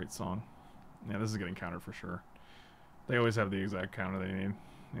 It's a great song. Yeah, this is getting countered for sure. They always have the exact counter they need.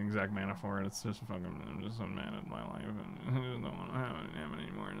 The exact mana for it. It's just fucking, I'm just so mad at my life. And I don't want to have it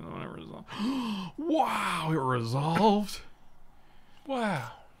anymore. I don't want to resolve. Wow, it resolved.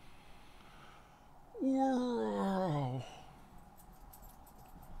 Wow. Whoa.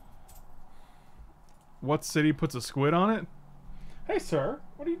 What city puts a squid on it? Hey, sir.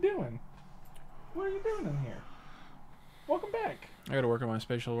 What are you doing? What are you doing in here? Welcome back. I gotta work on my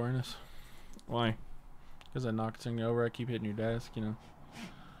spatial awareness. Why? Because I knocked something over. I keep hitting your desk, you know.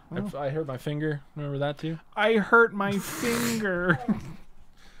 Oh. I hurt my finger. Remember that too? I hurt my finger.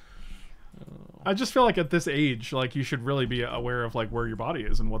 I just feel like at this age, like you should really be aware of like where your body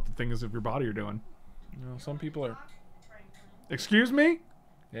is and what the things of your body are doing. You know, some people are. Excuse me?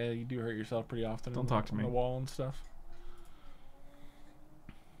 Yeah, you do hurt yourself pretty often. Don't talk to me. On the wall and stuff.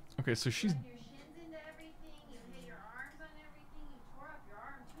 Okay, so she's... Your shins into everything, you hit your arms on everything, you tore up your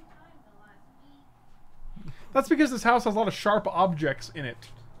arm 2 times in the last week. That's because this house has a lot of sharp objects in it.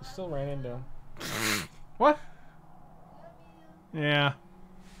 Still ran into him. What? Yeah.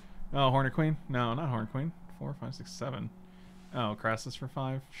 Oh, Hornet Queen? No, not Hornet Queen. 4, 5, 6, 7. Oh, Crassus for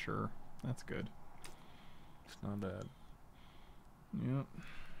 5? Sure. That's good. It's not bad. Yep.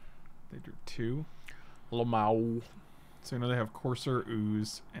 They drew 2. Lamau. So you know they have Courser,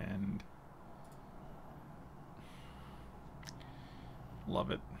 Ooze, and...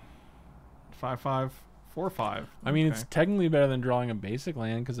 Love it. 5/5, 4/5. I mean, Okay. it's technically better than drawing a basic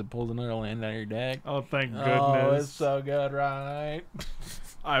land because it pulls another land out of your deck. Oh, thank goodness. Oh, it's so good, right?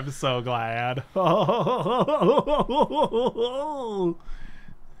 I'm so glad.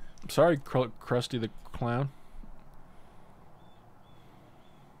 Sorry, Krusty the Clown.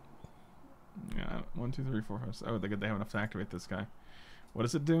 Yeah, 1, 2, 3, 4, 5, 6. Oh, they have enough to activate this guy. What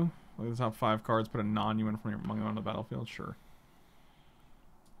does it do? Look at the top 5 cards. Put a non-human from among them on the battlefield. Sure.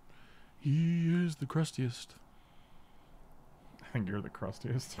 He is the crustiest. I think you're the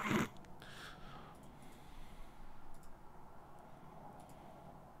crustiest.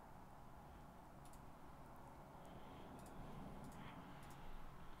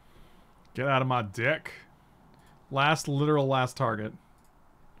 Get out of my dick. Literal last target.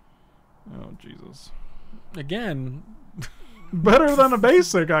 Oh, Jesus. Again, Better than a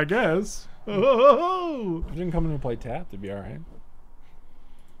basic, I guess. Oh, if it didn't come in to play tap, it'd be alright.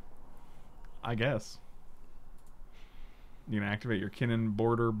 I guess. You can activate your Kinnan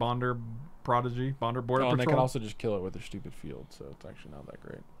Bonder Prodigy. Border Oh, and they can Patrol. also just kill it with their stupid field, so it's actually not that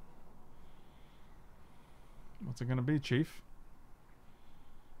great. What's it going to be, Chief?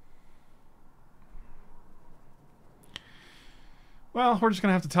 Well, we're just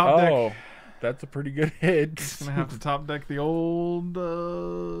going to have to top deck. That's a pretty good hit. Gonna have to top deck the old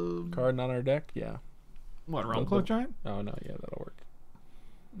Card on our deck? Yeah. what, Realm Cloak Giant? Oh, no, yeah, that'll work.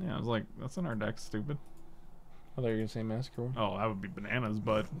 Yeah, I was like, that's in our deck, stupid. I thought you were going to say Massacre. Oh, that would be bananas,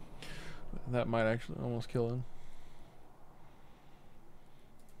 but That might actually almost kill him.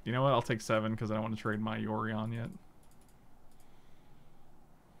 you know what? I'll take 7 because I don't want to trade my Yorion yet.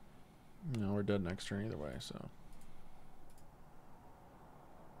 No, we're dead next turn either way, so.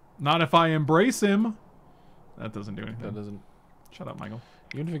 Not if I embrace him. That doesn't do anything. That doesn't. Shut up, Michael.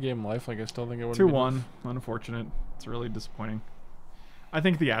 Even if it gave him life, like, I still think it would 2-1. Unfortunate. It's really disappointing. I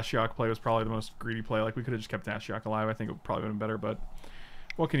think the Ashiok play was probably the most greedy play. Like, we could have just kept Ashiok alive. I think it probably would have been better, but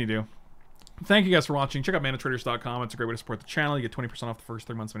what can you do? Thank you guys for watching. Check out manatraders.com. It's a great way to support the channel. You get 20% off the first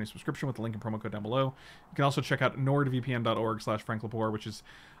 3 months of any subscription with the link and promo code down below. You can also check out nordvpn.org/Frank Lepore, which is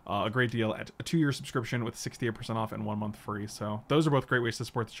a great deal at a 2-year subscription with 68% off and 1 month free. So those are both great ways to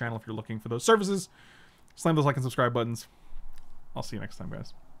support the channel if you're looking for those services. Slam those like and subscribe buttons. I'll see you next time,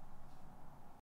 guys.